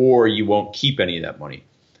longer, or you won't keep any of that money.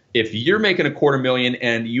 If you're making $250,000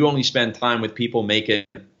 and you only spend time with people making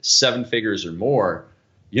 7 figures or more,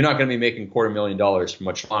 you're not going to be making $250,000 for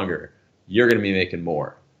much longer. You're going to be making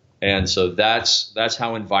more. And so that's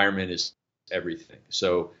how environment is everything.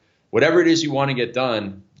 So whatever it is you want to get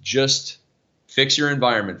done, just fix your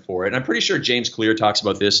environment for it. And I'm pretty sure James Clear talks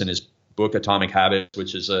about this in his book Atomic Habits,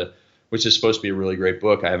 which is supposed to be a really great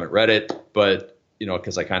book. I haven't read it, but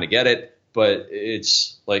because I kind of get it. But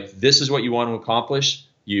it's like, this is what you want to accomplish.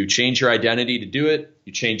 You change your identity to do it.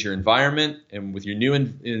 You change your environment, and with your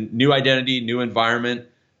new identity, new environment,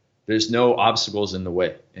 there's no obstacles in the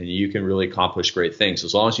way, and you can really accomplish great things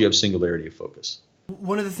as long as you have singularity of focus.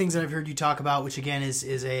 One of the things that I've heard you talk about, which again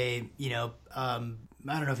is a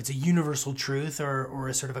I don't know if it's a universal truth or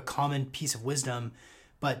a sort of a common piece of wisdom,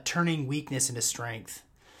 but turning weakness into strength.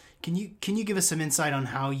 Can you give us some insight on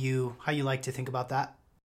how you like to think about that?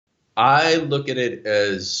 I look at it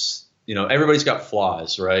as, everybody's got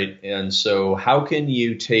flaws, right? And so how can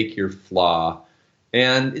you take your flaw,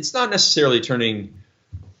 and it's not necessarily turning,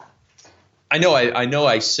 I know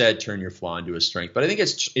I said turn your flaw into a strength, but I think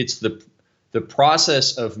it's the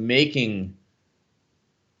process of making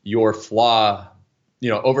your flaw,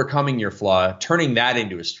 overcoming your flaw, turning that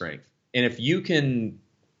into a strength. And if you can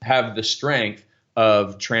have the strength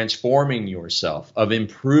of transforming yourself, of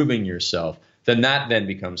improving yourself, then that then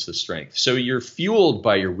becomes the strength. So you're fueled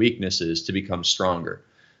by your weaknesses to become stronger.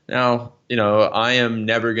 Now, I am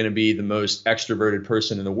never going to be the most extroverted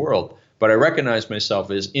person in the world, but I recognize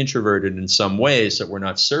myself as introverted in some ways that were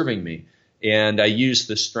not serving me. And I use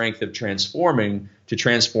the strength of transforming to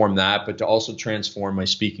transform that, but to also transform my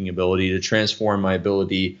speaking ability, to transform my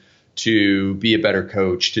ability to be a better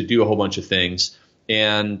coach, to do a whole bunch of things.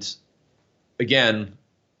 And again,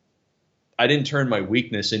 I didn't turn my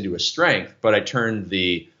weakness into a strength, but I turned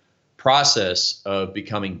the process of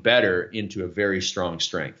becoming better into a very strong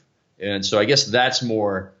strength. And so I guess that's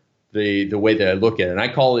more the way that I look at it. And I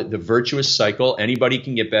call it the virtuous cycle. Anybody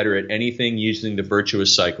can get better at anything using the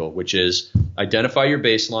virtuous cycle, which is identify your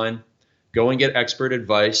baseline, go and get expert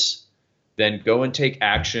advice, then go and take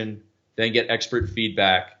action, then get expert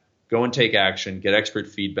feedback, go and take action, get expert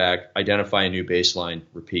feedback, identify a new baseline,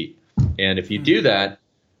 repeat. And if you do that,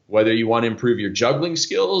 whether you want to improve your juggling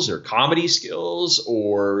skills or comedy skills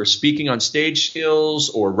or speaking on stage skills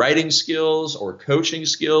or writing skills or coaching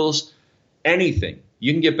skills, anything,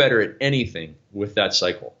 you can get better at anything with that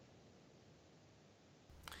cycle.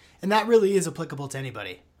 And that really is applicable to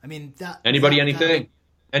anybody. I mean, anybody, anything,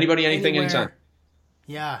 anytime.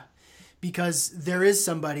 Yeah. Because there is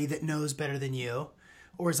somebody that knows better than you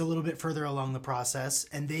or is a little bit further along the process,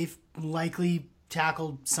 and they've likely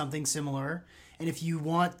tackled something similar. And if you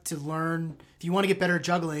want to get better at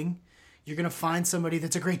juggling, you're going to find somebody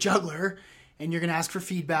that's a great juggler, and you're going to ask for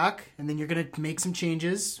feedback, and then you're going to make some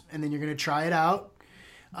changes, and then you're going to try it out.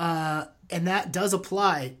 And that does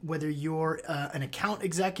apply whether you're an account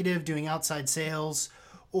executive doing outside sales,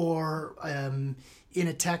 or in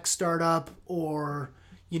a tech startup, or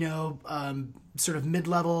sort of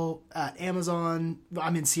mid-level at Amazon.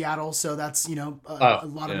 I'm in Seattle, so that's a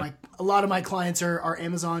lot of my clients are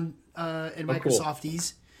Amazon and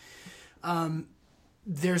Microsofties. Cool.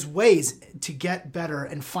 There's ways to get better,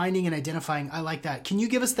 and finding and identifying. I like that. Can you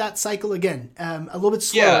give us that cycle again, a little bit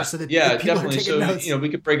slower, so that people definitely. are taking notes? We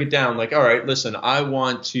could break it down. Like, all right, listen, I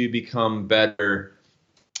want to become better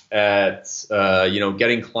at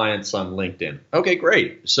getting clients on LinkedIn. Okay,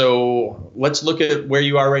 great. So let's look at where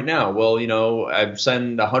you are right now. Well, I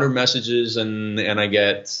send 100 messages and I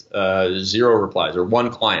get 0 replies, or 1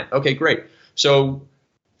 client. Okay, great. So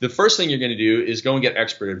the first thing you're going to do is go and get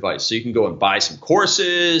expert advice. So you can go and buy some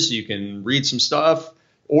courses, you can read some stuff,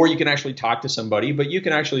 or you can actually talk to somebody, but you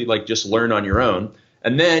can actually just learn on your own.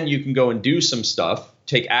 And then you can go and do some stuff,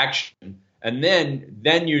 take action. And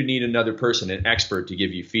then you need another person, an expert, to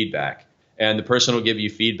give you feedback. And the person will give you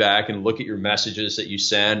feedback and look at your messages that you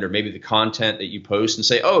send, or maybe the content that you post, and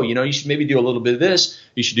say, oh, you should maybe do a little bit of this.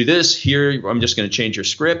 You should do this. Here, I'm just going to change your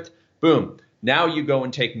script. Boom. Now you go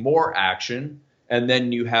and take more action, and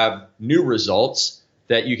then you have new results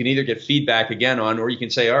that you can either get feedback again on, or you can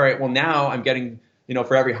say, all right, well, now I'm getting,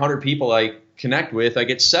 for every 100 people I connect with, I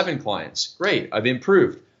get 7 clients. Great. I've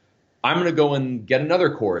improved. I'm going to go and get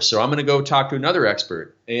another course, or I'm going to go talk to another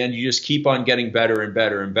expert. And you just keep on getting better and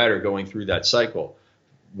better and better going through that cycle,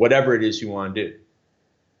 whatever it is you want to do.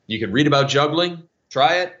 You can read about juggling,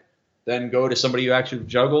 try it, then go to somebody who actually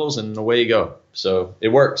juggles, and away you go. So it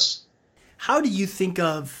works. How do you think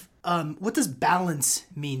of, what does balance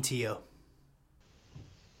mean to you?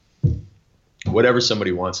 Whatever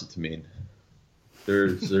somebody wants it to mean.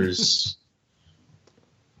 There's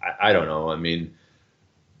I don't know. I mean,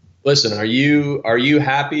 listen, are you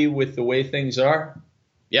happy with the way things are?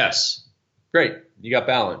 Yes. Great. You got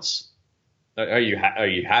balance. Are you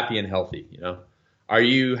happy and healthy? Are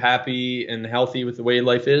you happy and healthy with the way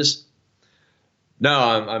life is? No,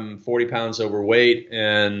 I'm 40 pounds overweight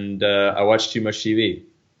and I watch too much TV.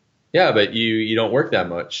 Yeah, but you don't work that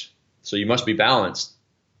much, so you must be balanced.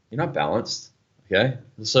 You're not balanced. Okay.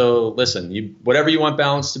 So listen, whatever you want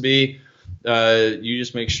balance to be, you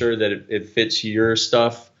just make sure that it fits your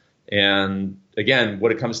stuff. And again,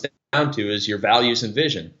 what it comes down to is your values and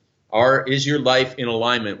vision. Is your life in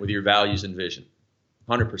alignment with your values and vision?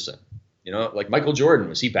 100%. Like Michael Jordan,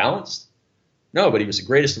 was he balanced? No, but he was the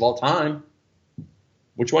greatest of all time.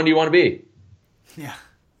 Which one do you want to be? Yeah,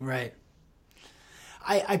 right.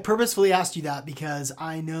 I purposefully asked you that because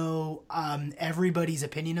I know everybody's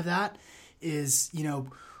opinion of that is,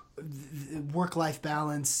 work-life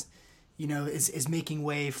balance, is making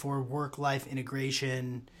way for work-life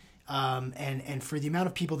integration. And for the amount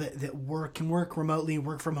of people that can work remotely,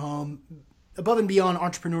 work from home, above and beyond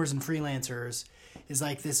entrepreneurs and freelancers, is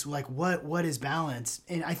what is balance?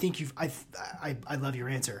 And I think I love your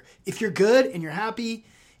answer. If you're good and you're happy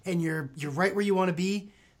and you're right where you want to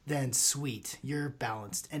be, then sweet, you're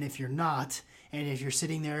balanced. And if you're not, and if you're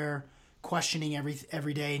sitting there questioning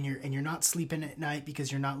every day and you're not sleeping at night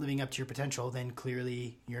because you're not living up to your potential, then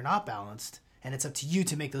clearly you're not balanced. And it's up to you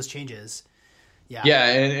to make those changes. Yeah,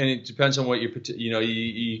 and it depends on what you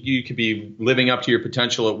could be living up to your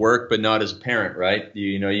potential at work, but not as a parent, right?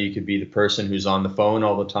 You could be the person who's on the phone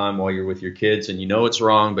all the time while you're with your kids, and it's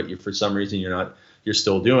wrong, but for some reason you're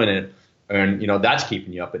still doing it, and that's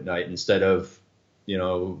keeping you up at night instead of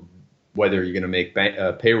whether you're going to make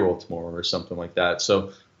payroll tomorrow or something like that.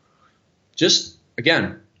 So just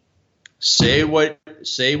again, say what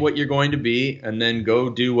you're going to be, and then go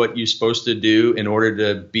do what you're supposed to do in order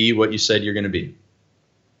to be what you said you're going to be.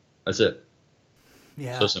 That's it.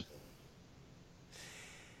 Yeah. So simple.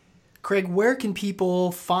 Craig, where can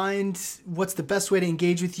people find, what's the best way to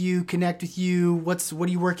engage with you, connect with you? What are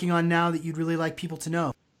you working on now that you'd really like people to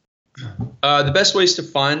know? The best ways to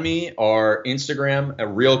find me are Instagram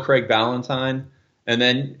at Real Craig Ballantyne. And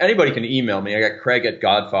then anybody can email me. I got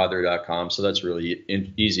Craig@godfather.com. So that's really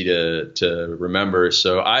easy to remember.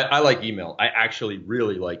 So I like email. I actually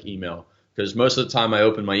really like email because most of the time I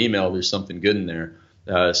open my email, there's something good in there.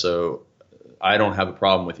 So I don't have a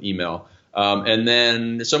problem with email. And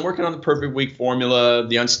then, so I'm working on the Perfect Week Formula.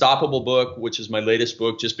 The Unstoppable book, which is my latest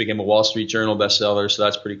book, just became a Wall Street Journal bestseller. So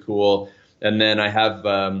that's pretty cool. And then I have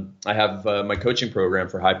my coaching program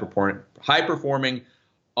for high performing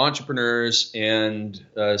entrepreneurs and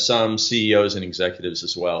some CEOs and executives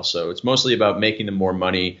as well. So it's mostly about making them more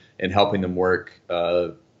money and helping them work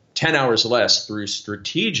 10 hours less through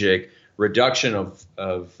strategic reduction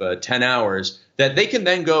of 10 hours, that they can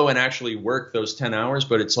then go and actually work those 10 hours.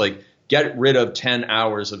 But it's like, get rid of 10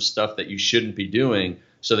 hours of stuff that you shouldn't be doing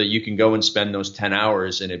so that you can go and spend those 10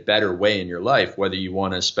 hours in a better way in your life, whether you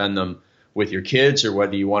want to spend them with your kids or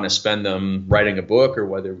whether you want to spend them writing a book or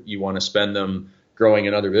whether you want to spend them growing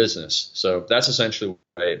another business. So that's essentially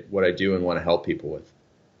what I do and want to help people with.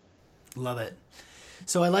 Love it.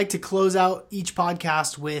 So I like to close out each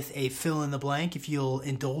podcast with a fill in the blank. If you'll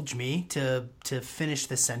indulge me to finish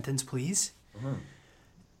this sentence, please. Mm-hmm.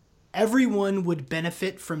 Everyone would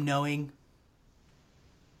benefit from knowing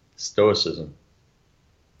Stoicism.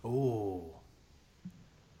 Oh.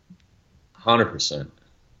 100%.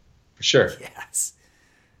 For sure. Yes.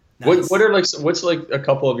 Nice. What's like a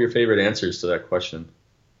couple of your favorite answers to that question?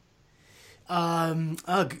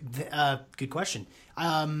 Good question.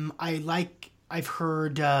 I've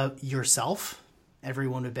heard yourself.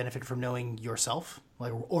 Everyone would benefit from knowing yourself,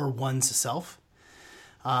 or one's self.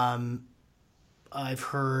 I've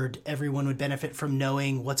heard everyone would benefit from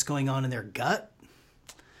knowing what's going on in their gut.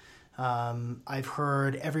 I've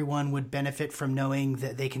heard everyone would benefit from knowing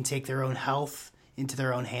that they can take their own health into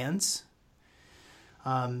their own hands.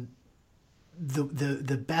 The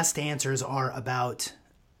best answers are about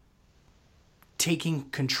taking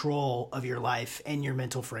control of your life and your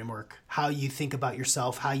mental framework, how you think about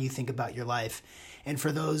yourself, how you think about your life. And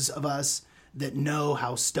for those of us that know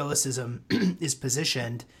how Stoicism is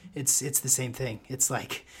positioned, it's the same thing. It's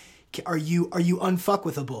like, are you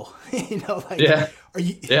unfuckwithable? Are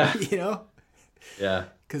you, Yeah.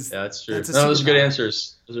 Cause that's true. Those are good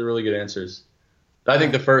answers. Those are really good answers. I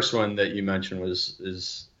think the first one that you mentioned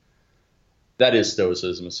is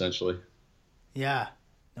Stoicism, essentially. Yeah.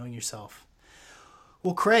 Knowing yourself.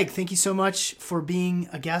 Well, Craig, thank you so much for being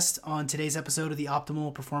a guest on today's episode of the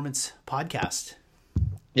Optimal Performance Podcast.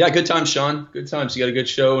 Yeah, good times, Sean. Good times. You got a good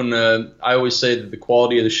show, and I always say that the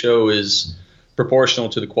quality of the show is proportional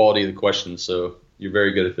to the quality of the questions, so you're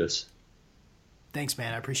very good at this. Thanks,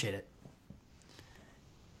 man. I appreciate it.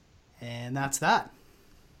 And that's that.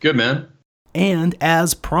 Good, man. And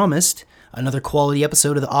as promised, another quality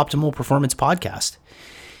episode of the Optimal Performance Podcast.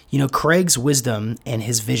 You know, Craig's wisdom and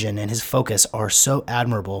his vision and his focus are so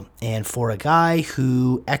admirable. And for a guy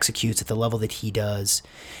who executes at the level that he does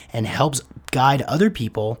and helps guide other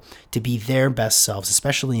people to be their best selves,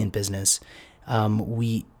 especially in business,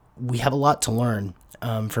 we have a lot to learn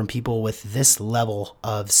from people with this level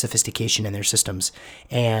of sophistication in their systems.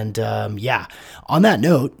 And on that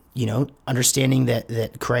note, understanding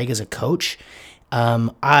that Craig is a coach,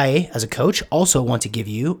 I, as a coach, also want to give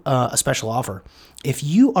you a special offer. If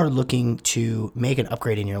you are looking to make an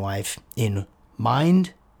upgrade in your life in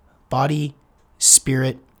mind, body,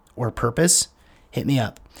 spirit, or purpose, hit me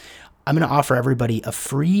up. I'm going to offer everybody a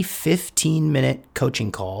free 15-minute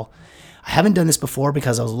coaching call. I haven't done this before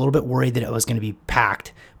because I was a little bit worried that it was going to be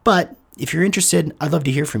packed. But if you're interested, I'd love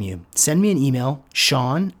to hear from you. Send me an email,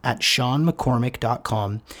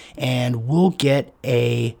 sean@seanmccormick.com, and we'll get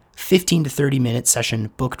a 15 to 30 minute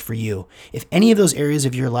session booked for you. If any of those areas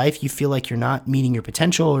of your life you feel like you're not meeting your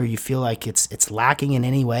potential or you feel like it's lacking in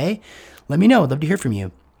any way, let me know. I'd love to hear from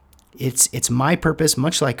you. It's my purpose,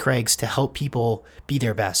 much like Craig's, to help people be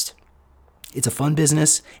their best. It's a fun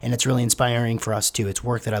business and it's really inspiring for us too. It's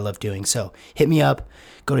work that I love doing. So hit me up,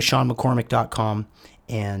 go to seanmccormick.com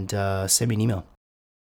and send me an email.